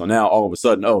much. So now all of a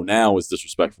sudden, now it's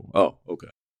disrespectful. Oh, okay.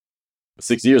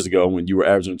 6 years ago, when you were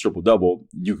averaging a triple-double,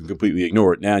 you can completely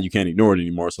ignore it. Now you can't ignore it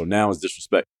anymore. So now it's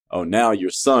disrespect. Oh, now your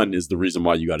son is the reason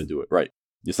why you got to do it. Right.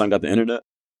 Your son got the internet,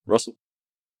 Russell?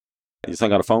 Your son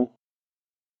got a phone?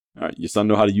 All right. Your son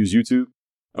know how to use YouTube?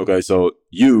 Okay. So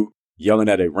you yelling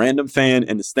at a random fan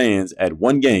in the stands at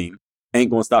one game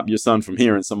ain't going to stop your son from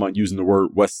hearing someone using the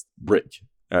word Westbrook.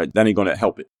 All right. That ain't going to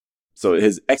help it. So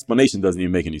his explanation doesn't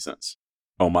even make any sense.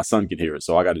 Oh, my son can hear it,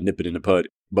 so I got to nip it in the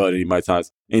bud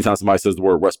anytime somebody says the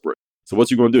word Westbrook. So what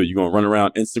you going to do? You going to run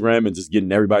around Instagram and just get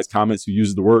in everybody's comments who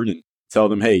uses the word and tell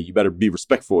them, hey, you better be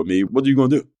respectful of me. What are you going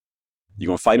to do? You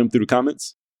going to fight him through the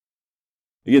comments?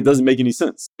 Again, it doesn't make any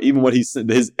sense. Even what he said,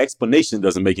 his explanation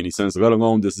doesn't make any sense, let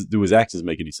alone do his actions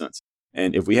make any sense.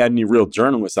 And if we had any real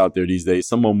journalists out there these days,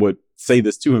 someone would say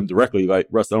this to him directly, like,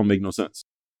 Russ, that don't make no sense.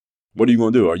 What are you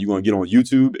going to do? Are you going to get on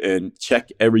YouTube and check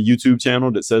every YouTube channel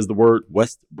that says the word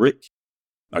Westbrook?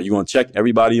 Are you going to check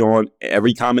everybody on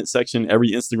every comment section,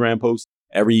 every Instagram post,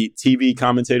 every TV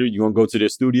commentator? You're going to go to their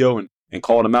studio and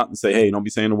call them out and say, hey, don't be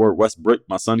saying the word Westbrook.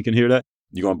 My son can hear that.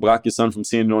 You're going to block your son from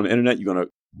seeing it on the internet. You're going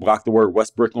to block the word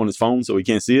Westbrook on his phone so he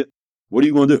can't see it. What are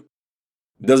you going to do?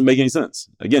 It doesn't make any sense.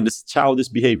 Again, this is childish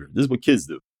behavior. This is what kids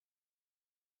do.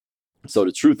 So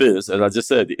the truth is, as I just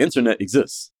said, the internet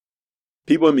exists.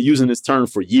 People have been using this term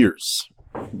for years.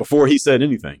 Before he said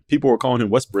anything, people were calling him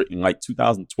Westbrook in like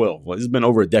 2012. Well, it's been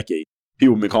over a decade.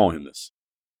 People have been calling him this.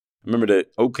 Remember the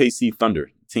OKC Thunder,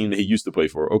 team that he used to play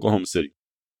for, Oklahoma City.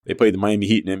 They played the Miami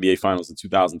Heat in the NBA Finals in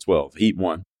 2012. Heat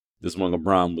won. This one,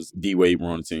 LeBron was D-Wade were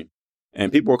on the team.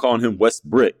 And people were calling him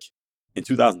Westbrook in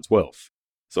 2012.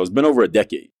 So it's been over a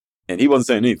decade. And he wasn't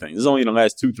saying anything. This is only in the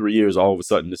last 2-3 years, all of a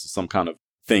sudden, this is some kind of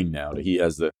thing now that he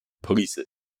has to police it,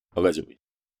 allegedly.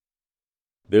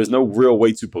 There's no real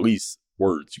way to police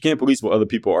words. You can't police what other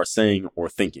people are saying or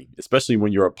thinking, especially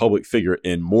when you're a public figure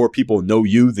and more people know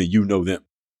you than you know them.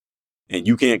 And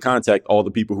you can't contact all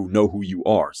the people who know who you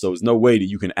are. So there's no way that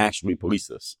you can actually police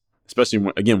this, especially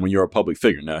when you're a public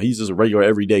figure. Now, he's just a regular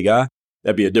everyday guy.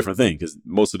 That'd be a different thing because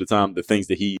most of the time, the things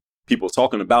that people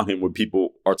talking about him when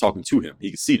people are talking to him, he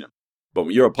can see them. But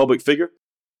when you're a public figure,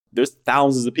 there's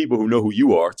thousands of people who know who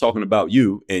you are talking about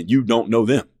you and you don't know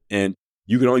them. And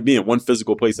you can only be in one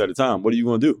physical place at a time. What are you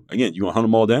going to do? Again, you going to hunt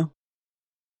them all down?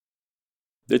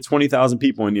 There are 20,000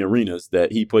 people in the arenas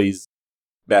that he plays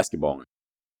basketball in.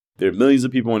 There are millions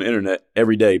of people on the internet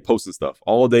every day posting stuff,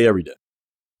 all day, every day.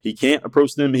 He can't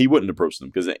approach them. He wouldn't approach them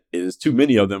because there's too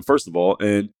many of them, first of all.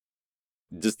 And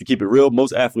just to keep it real,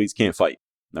 most athletes can't fight.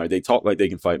 Now, they talk like they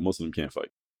can fight. Most of them can't fight.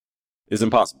 It's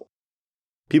impossible.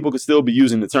 People could still be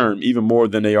using the term even more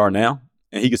than they are now.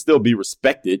 And he could still be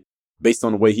respected based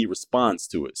on the way he responds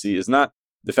to it. See, it's not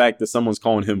the fact that someone's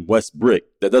calling him Westbrook.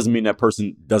 That doesn't mean that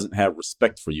person doesn't have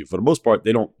respect for you. For the most part,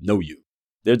 they don't know you.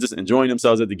 They're just enjoying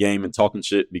themselves at the game and talking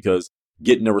shit because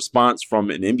getting a response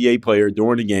from an NBA player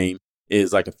during the game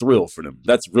is like a thrill for them.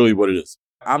 That's really what it is.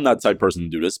 I'm not the type of person to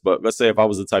do this, but let's say if I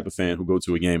was the type of fan who go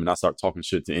to a game and I start talking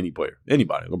shit to any player,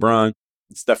 anybody, LeBron,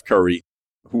 Steph Curry,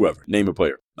 whoever, name a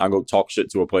player. I go talk shit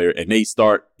to a player and they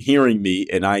start hearing me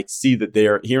and I see that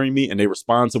they're hearing me and they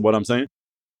respond to what I'm saying.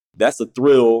 That's a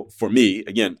thrill for me.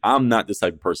 Again, I'm not this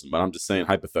type of person, but I'm just saying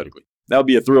hypothetically. That would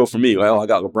be a thrill for me. Like, oh, I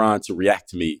got LeBron to react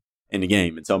to me in the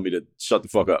game and tell me to shut the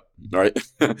fuck up, right?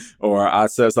 Or I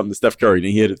said something to Steph Curry,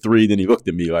 then he hit a three, then he looked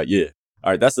at me like, yeah. All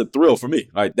right, that's a thrill for me.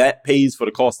 All right, that pays for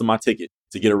the cost of my ticket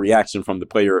to get a reaction from the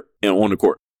player on the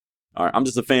court. All right, I'm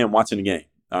just a fan watching the game.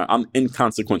 All right, I'm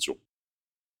inconsequential.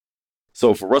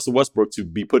 So for Russell Westbrook to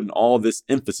be putting all this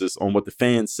emphasis on what the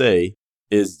fans say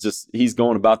is just, he's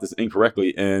going about this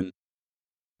incorrectly. And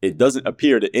it doesn't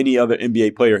appear that any other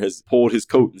NBA player has pulled his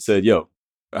coat and said, yo,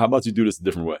 how about you do this a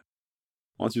different way?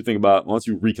 Why don't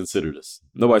you reconsider this?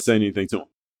 Nobody's saying anything to him.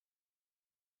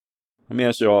 Let me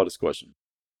ask you all this question.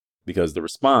 Because the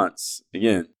response,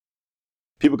 again,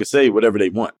 people can say whatever they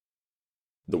want.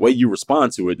 The way you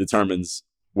respond to it determines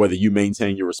whether you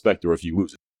maintain your respect or if you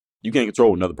lose it. You can't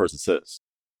control what another person says.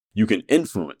 You can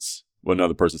influence what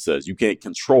another person says. You can't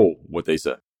control what they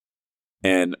say.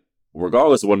 And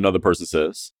regardless of what another person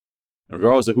says,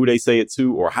 regardless of who they say it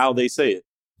to or how they say it,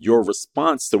 your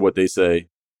response to what they say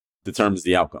determines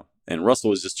the outcome. And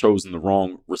Russell has just chosen the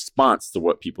wrong response to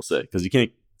what people say because you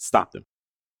can't stop them.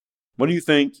 What do you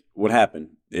think would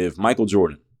happen if Michael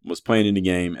Jordan was playing in the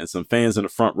game and some fans in the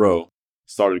front row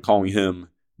started calling him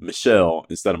Michelle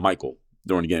instead of Michael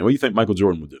during the game? What do you think Michael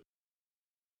Jordan would do?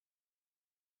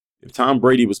 If Tom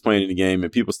Brady was playing in the game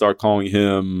and people start calling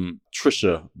him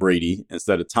Trisha Brady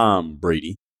instead of Tom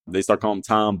Brady, they start calling him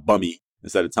Tom Bummy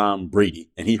instead of Tom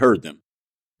Brady, and he heard them,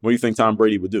 what do you think Tom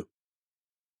Brady would do?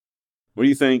 What do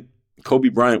you think Kobe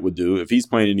Bryant would do if he's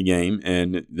playing in the game?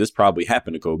 And this probably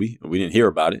happened to Kobe. We didn't hear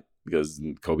about it because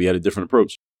Kobe had a different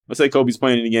approach. Let's say Kobe's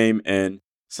playing in the game and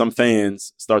some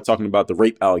fans start talking about the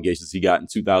rape allegations he got in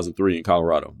 2003 in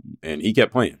Colorado. And he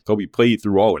kept playing. Kobe played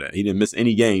through all of that. He didn't miss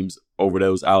any games over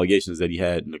those allegations that he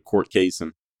had in the court case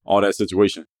and all that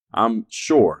situation. I'm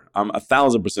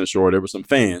 1,000% sure there were some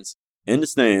fans in the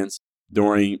stands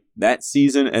during that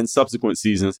season and subsequent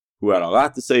seasons who had a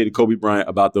lot to say to Kobe Bryant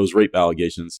about those rape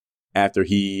allegations after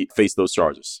he faced those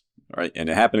charges. Right. And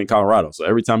it happened in Colorado. So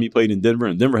every time he played in Denver,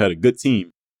 and Denver had a good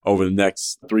team over the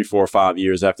next 3, 4, 5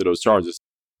 years after those charges,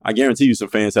 I guarantee you some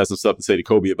fans had some stuff to say to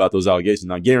Kobe about those allegations.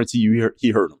 And I guarantee you he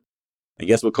heard them. And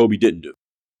guess what Kobe didn't do?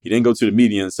 He didn't go to the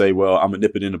media and say, well, I'm going to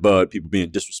nip it in the bud, people being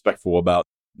disrespectful about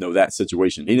that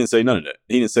situation. He didn't say none of that.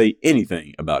 He didn't say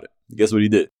anything about it. Guess what he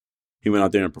did? He went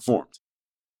out there and performed.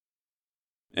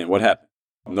 And what happened?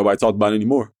 Nobody talked about it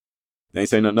anymore. They ain't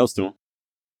say nothing else to him.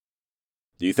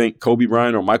 Do you think Kobe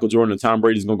Bryant or Michael Jordan or Tom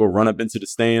Brady is going to go run up into the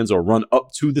stands or run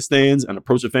up to the stands and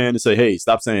approach a fan and say, hey,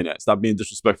 stop saying that. Stop being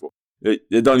disrespectful. It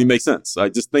doesn't even make sense.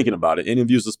 Like, just thinking about it. Any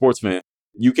of you as a sports fan,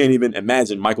 you can't even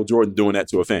imagine Michael Jordan doing that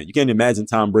to a fan. You can't imagine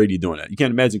Tom Brady doing that. You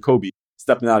can't imagine Kobe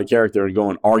stepping out of character and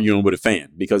going arguing with a fan,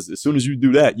 because as soon as you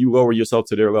do that, you lower yourself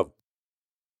to their level.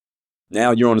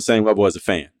 Now you're on the same level as a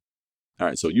fan. All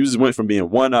right, so you just went from being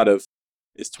one out of,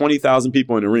 it's 20,000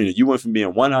 people in the arena. You went from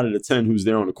being 1 out of the 10 who's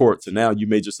there on the court to now you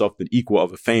made yourself the equal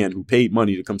of a fan who paid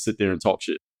money to come sit there and talk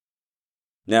shit.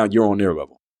 Now you're on their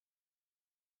level.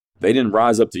 They didn't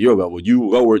rise up to your level. You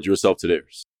lowered yourself to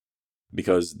theirs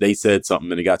because they said something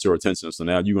and it got your attention. So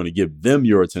now you're going to give them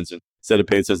your attention instead of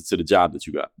paying attention to the job that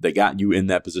you got. They got you in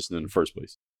that position in the first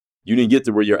place. You didn't get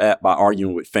to where you're at by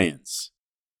arguing with fans.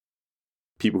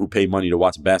 People who pay money to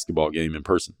watch a basketball game in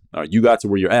person. All right, you got to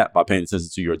where you're at by paying attention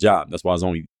to your job. That's why there's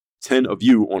only 10 of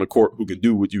you on a court who can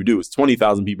do what you do. It's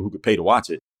 20,000 people who could pay to watch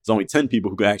it. There's only 10 people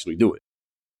who can actually do it.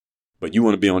 But you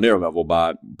want to be on their level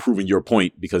by proving your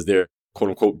point because they're quote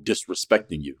unquote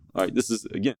disrespecting you. All right,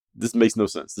 this makes no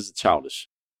sense. This is childish.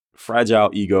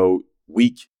 Fragile ego,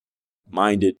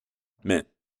 weak-minded men.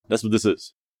 That's what this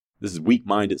is. This is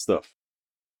weak-minded stuff.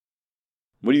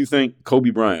 What do you think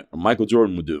Kobe Bryant or Michael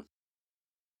Jordan would do?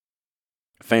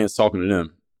 Fans talking to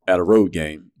them at a road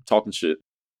game, talking shit,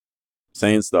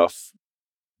 saying stuff.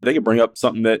 They could bring up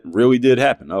something that really did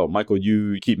happen. Oh, Michael,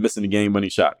 you keep missing the game-winning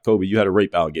shot. Kobe, you had a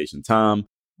rape allegation. Tom,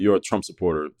 you're a Trump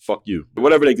supporter. Fuck you.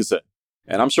 Whatever they could say.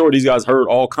 And I'm sure these guys heard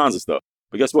all kinds of stuff.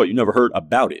 But guess what? You never heard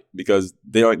about it because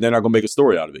they're not going to make a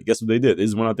story out of it. Guess what they did? They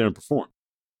just went out there and performed.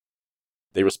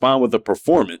 They respond with a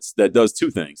performance that does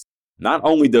two things. Not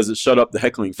only does it shut up the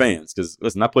heckling fans, because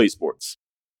listen, I play sports.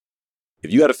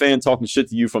 If you got a fan talking shit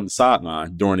to you from the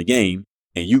sideline during a game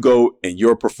and you go and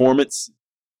your performance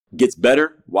gets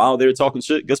better while they're talking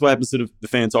shit, guess what happens to the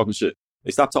fan talking shit?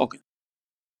 They stop talking.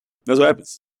 That's what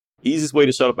happens. Easiest way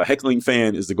to shut up a heckling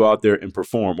fan is to go out there and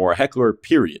perform, or a heckler,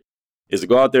 period, is to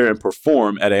go out there and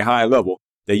perform at a high level.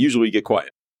 They usually get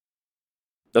quiet.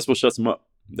 That's what shuts them up.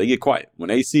 They get quiet. When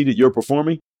they see that you're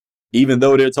performing, even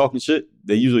though they're talking shit,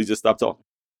 they usually just stop talking.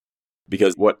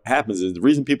 Because what happens is the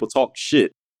reason people talk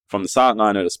shit from the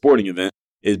sideline at a sporting event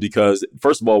is because,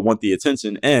 first of all, want the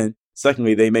attention. And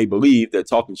secondly, they may believe that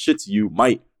talking shit to you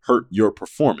might hurt your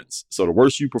performance. So the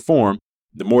worse you perform,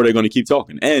 the more they're going to keep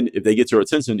talking. And if they get your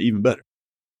attention, even better.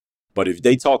 But if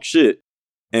they talk shit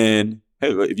and,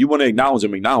 hey, if you want to acknowledge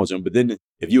them. But then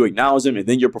if you acknowledge them and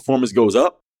then your performance goes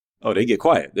up, oh, they get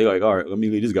quiet. They're like, all right, let me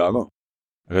leave this guy alone.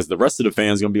 Because the rest of the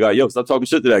fans going to be like, yo, stop talking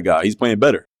shit to that guy. He's playing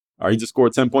better. All right, he just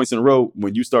scored 10 points in a row.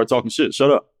 When you start talking shit, shut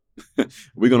up.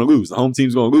 We're going to lose. The home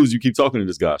team's going to lose. You keep talking to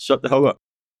this guy. Shut the hell up.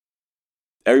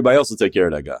 Everybody else will take care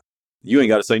of that guy. You ain't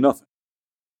got to say nothing.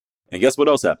 And guess what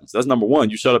else happens? That's number one.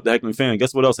 You shut up the heckling fan.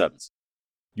 Guess what else happens?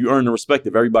 You earn the respect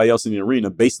of everybody else in the arena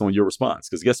based on your response.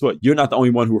 Because guess what? You're not the only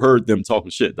one who heard them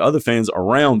talking shit. The other fans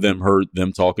around them heard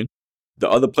them talking. The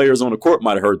other players on the court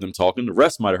might have heard them talking. The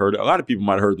rest might have heard it. A lot of people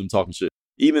might have heard them talking shit.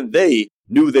 Even they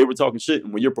knew they were talking shit.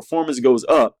 And when your performance goes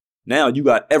up, now you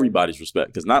got everybody's respect.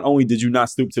 Because not only did you not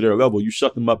stoop to their level, you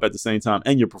shut them up at the same time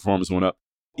and your performance went up.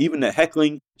 Even the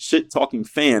heckling, shit-talking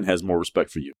fan has more respect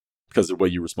for you because of the way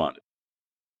you responded.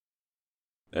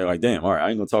 They're like, damn, all right, I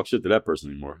ain't going to talk shit to that person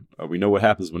anymore. We know what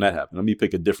happens when that happens. Let me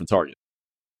pick a different target.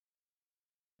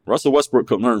 Russell Westbrook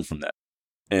could learn from that.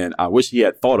 And I wish he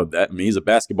had thought of that. I mean, he's a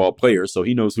basketball player, so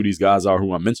he knows who these guys are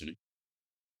who I'm mentioning.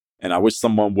 And I wish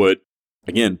someone would,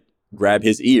 again, grab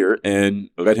his ear and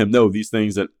let him know these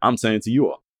things that I'm saying to you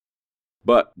all.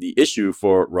 But the issue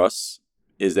for Russ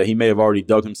is that he may have already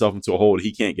dug himself into a hole that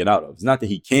he can't get out of. It's not that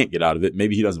he can't get out of it.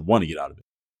 Maybe he doesn't want to get out of it.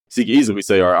 So he can easily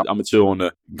say, all right, I'm going to chill on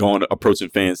the going approaching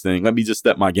fans thing. Let me just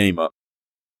step my game up.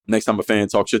 Next time a fan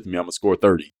talks shit to me, I'm going to score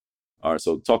 30. All right,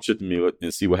 so talk shit to me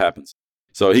and see what happens.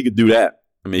 So he could do that.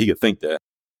 I mean, he could think that.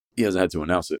 He hasn't had to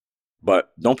announce it. But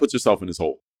don't put yourself in this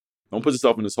hole. Don't put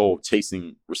yourself in this hole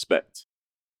chasing respect.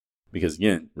 Because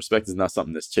again, respect is not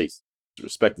something that's chased.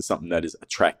 Respect is something that is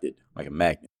attracted, like a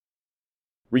magnet.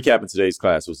 Recapping today's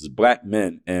class was Black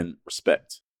Men and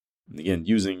Respect. And again,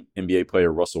 using NBA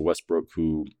player Russell Westbrook,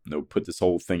 who put this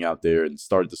whole thing out there and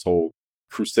started this whole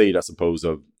crusade, I suppose,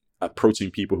 of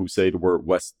approaching people who say the word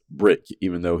West Brick,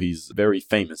 even though he's very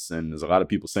famous. And there's a lot of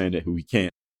people saying that who he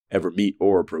can't ever meet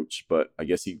or approach. But I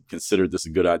guess he considered this a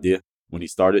good idea when he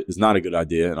started. It's not a good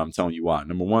idea, and I'm telling you why.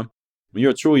 Number one, when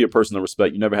you're truly a person of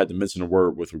respect, you never had to mention a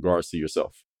word with regards to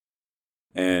yourself.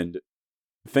 And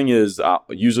the thing is, I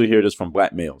usually hear this from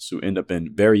Black males who end up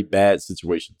in very bad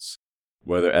situations,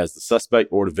 whether as the suspect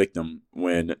or the victim,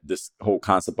 when this whole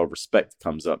concept of respect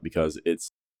comes up, because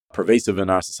it's pervasive in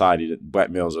our society that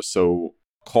Black males are so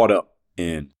caught up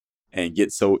in and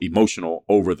get so emotional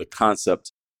over the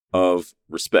concept of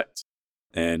respect.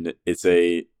 And it's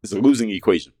a losing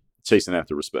equation, chasing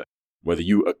after respect. Whether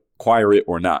you acquire it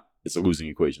or not, it's a losing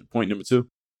equation. Point number two,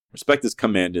 respect is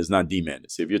commanded, it's not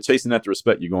demanded. So if you're chasing after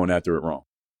respect, you're going after it wrong.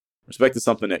 Respect is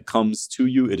something that comes to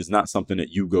you. It is not something that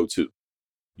you go to.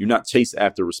 You not chase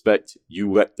after respect.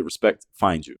 You let the respect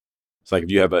find you. It's like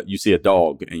if you see a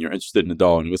dog and you're interested in the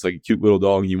dog and it looks like a cute little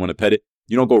dog and you want to pet it.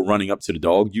 You don't go running up to the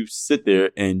dog. You sit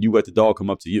there and you let the dog come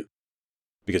up to you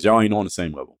because y'all ain't on the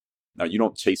same level. Now, you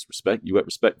don't chase respect. You let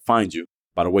respect find you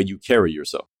by the way you carry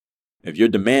yourself. If you're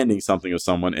demanding something of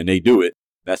someone and they do it,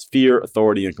 that's fear,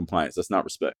 authority, and compliance. That's not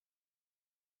respect.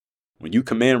 When you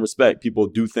command respect, people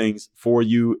do things for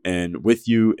you and with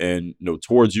you and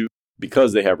towards you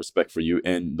because they have respect for you.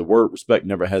 And the word respect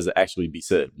never has to actually be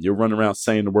said. You're running around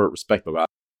saying the word respect a lot,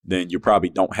 then you probably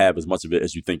don't have as much of it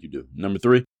as you think you do. Number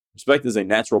three, respect is a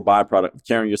natural byproduct of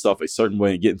carrying yourself a certain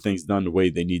way and getting things done the way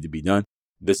they need to be done.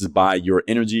 This is by your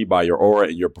energy, by your aura,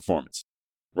 and your performance.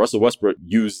 Russell Westbrook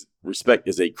used respect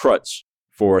as a crutch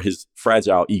for his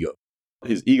fragile ego.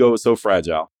 His ego is so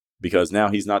fragile because now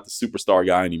he's not the superstar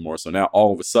guy anymore. So now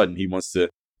all of a sudden he wants to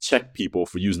check people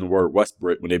for using the word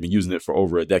Westbrook when they've been using it for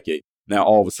over a decade. Now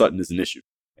all of a sudden it's an issue.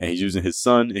 And he's using his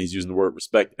son and he's using the word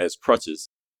respect as crutches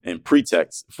and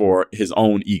pretext for his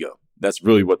own ego. That's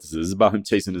really what this is. This is about him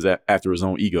chasing after his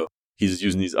own ego. He's just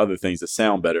using these other things that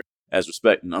sound better as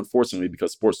respect. And unfortunately,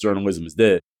 because sports journalism is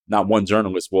dead, not one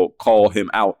journalist will call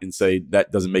him out and say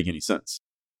that doesn't make any sense.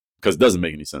 Because it doesn't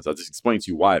make any sense. I just explained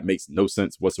to you why it makes no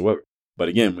sense whatsoever. But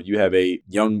again, when you have a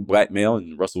young Black male,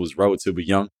 and Russell is relatively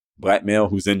young, Black male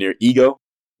who's in their ego,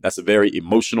 that's a very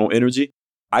emotional energy.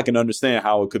 I can understand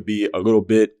how it could be a little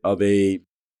bit of a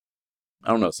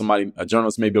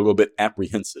journalist may be a little bit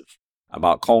apprehensive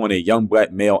about calling a young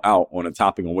Black male out on a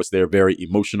topic on which they're very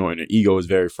emotional and their ego is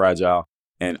very fragile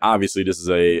And obviously this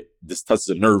touches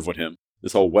a nerve with him,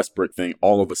 this whole Westbrook thing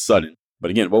all of a sudden.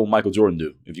 But again, what would Michael Jordan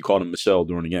do if you called him Michelle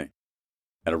during the game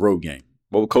at a road game?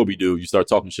 What would Kobe do if you start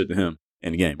talking shit to him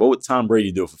in the game? What would Tom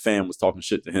Brady do if a fan was talking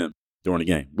shit to him during the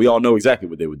game? We all know exactly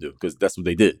what they would do because that's what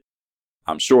they did.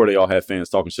 I'm sure they all had fans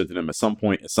talking shit to them at some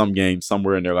point, at some game,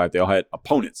 somewhere in their life. They all had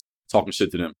opponents talking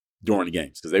shit to them during the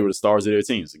games because they were the stars of their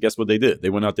teams. And guess what they did? They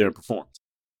went out there and performed.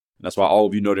 And that's why all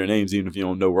of you know their names, even if you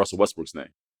don't know Russell Westbrook's name.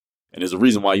 And there's a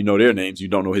reason why you know their names, you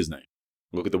don't know his name.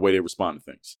 Look at the way they respond to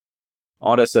things.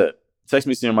 All that said, text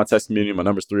me in my text community. My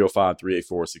number is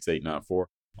 305-384-6894.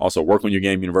 Also, Work on Your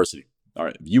Game University. All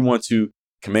right. If you want to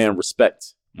command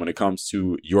respect when it comes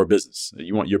to your business,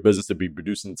 you want your business to be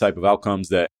producing the type of outcomes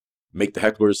that make the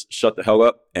hecklers shut the hell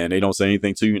up and they don't say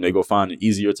anything to you and they go find an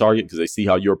easier target because they see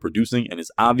how you're producing and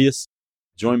it's obvious.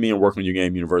 Join me and Work on Your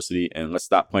Game University and let's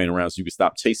stop playing around so you can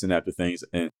stop chasing after things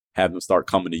and have them start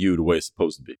coming to you the way it's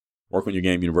supposed to be.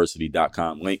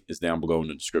 WorkOnYourGameUniversity.com. Link is down below in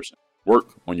the description.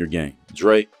 Work on your game.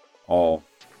 Dre all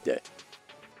day.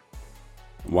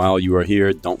 While you are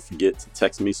here, don't forget to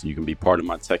text me so you can be part of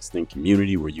my texting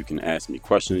community where you can ask me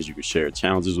questions. You can share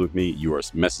challenges with me. You are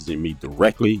messaging me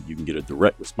directly. You can get a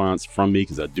direct response from me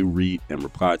because I do read and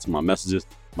reply to my messages.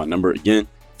 My number again,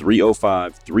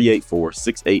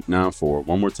 305-384-6894.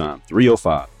 One more time,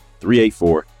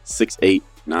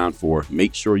 305-384-6894.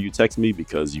 Make sure you text me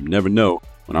because you never know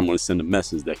when I'm going to send a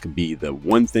message that could be the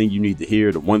one thing you need to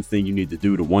hear, the one thing you need to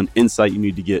do, the one insight you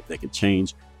need to get that could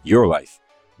change your life.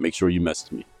 Make sure you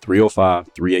message me,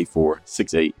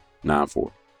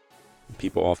 305-384-6894.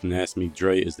 People often ask me,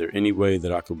 Dre, is there any way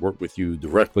that I could work with you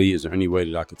directly? Is there any way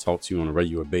that I could talk to you on a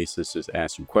regular basis, just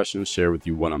ask you questions, share with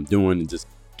you what I'm doing, and just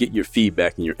get your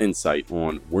feedback and your insight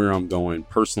on where I'm going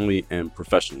personally and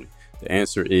professionally? The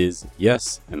answer is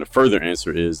yes. And the further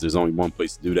answer is there's only one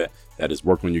place to do that. That is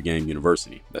Work on Your Game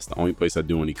University. That's the only place I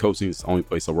do any coaching. It's the only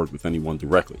place I work with anyone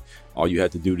directly. All you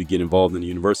had to do to get involved in the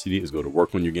university is go to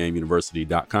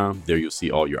WorkOnYourGameUniversity.com. There you'll see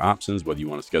all your options, whether you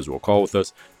want to schedule a call with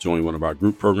us, join one of our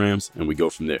group programs, and we go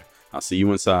from there. I'll see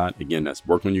you inside. Again, that's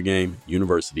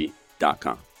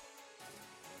WorkOnYourGameUniversity.com.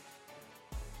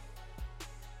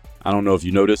 I don't know if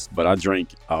you noticed, but I drink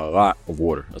a lot of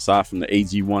water. Aside from the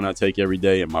AG1 I take every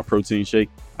day and my protein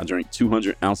shake, I drink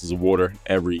 200 ounces of water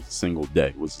every single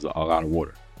day, which is a lot of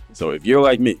water. So if you're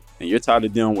like me and you're tired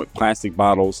of dealing with plastic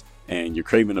bottles and you're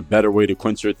craving a better way to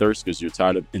quench your thirst because you're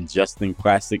tired of ingesting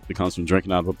plastic that comes from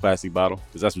drinking out of a plastic bottle,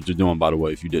 because that's what you're doing, by the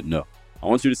way, if you didn't know, I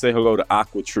want you to say hello to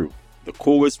AquaTrue, the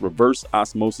coolest reverse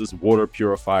osmosis water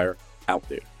purifier out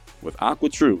there. With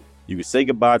AquaTrue, you can say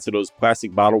goodbye to those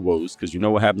plastic bottle woes because you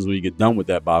know what happens when you get done with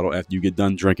that bottle after you get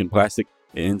done drinking plastic.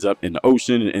 It ends up in the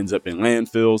ocean. It ends up in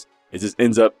landfills. It just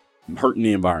ends up hurting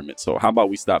the environment. So how about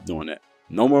we stop doing that?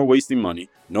 No more wasting money.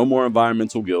 No more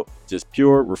environmental guilt. Just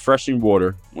pure, refreshing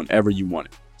water whenever you want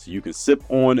it. So you can sip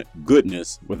on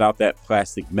goodness without that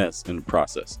plastic mess in the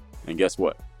process. And guess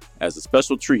what? As a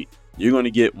special treat, you're going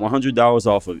to get $100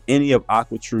 off of any of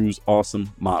AquaTrue's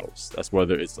awesome models. That's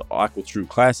whether it's the AquaTrue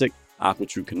Classic,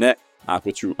 AquaTrue Connect,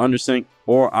 AquaTrue Undersink,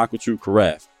 or AquaTrue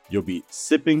Carafe. You'll be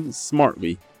sipping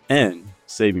smartly and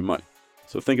saving money.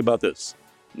 So think about this.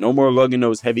 No more lugging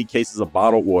those heavy cases of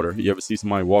bottled water. You ever see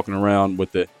somebody walking around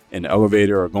with in the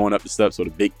elevator or going up the steps with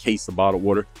a big case of bottled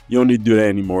water? You don't need to do that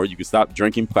anymore. You can stop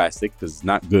drinking plastic because it's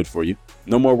not good for you.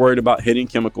 No more worried about hidden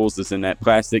chemicals that's in that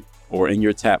plastic or in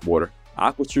your tap water.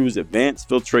 AquaTrue's advanced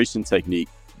filtration technique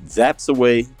zaps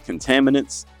away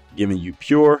contaminants, giving you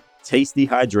pure, tasty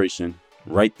hydration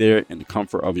right there in the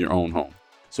comfort of your own home.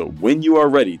 So when you are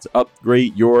ready to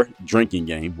upgrade your drinking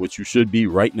game, which you should be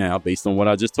right now based on what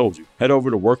I just told you, head over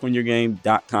to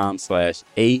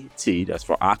workonyourgame.com/AT. That's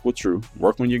for AquaTrue.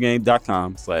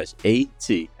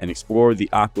 Workonyourgame.com/AT and explore the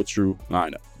AquaTrue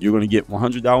lineup. You're going to get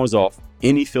 $100 off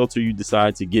any filter you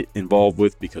decide to get involved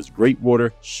with because great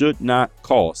water should not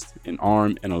cost an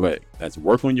arm and a leg. That's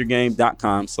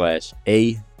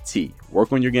workonyourgame.com/AT.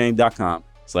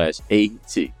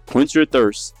 Workonyourgame.com/AT. Quench your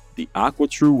thirst the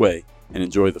AquaTrue way and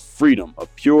enjoy the freedom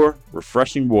of pure,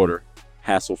 refreshing water,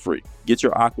 hassle-free. Get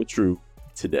your AquaTrue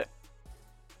today.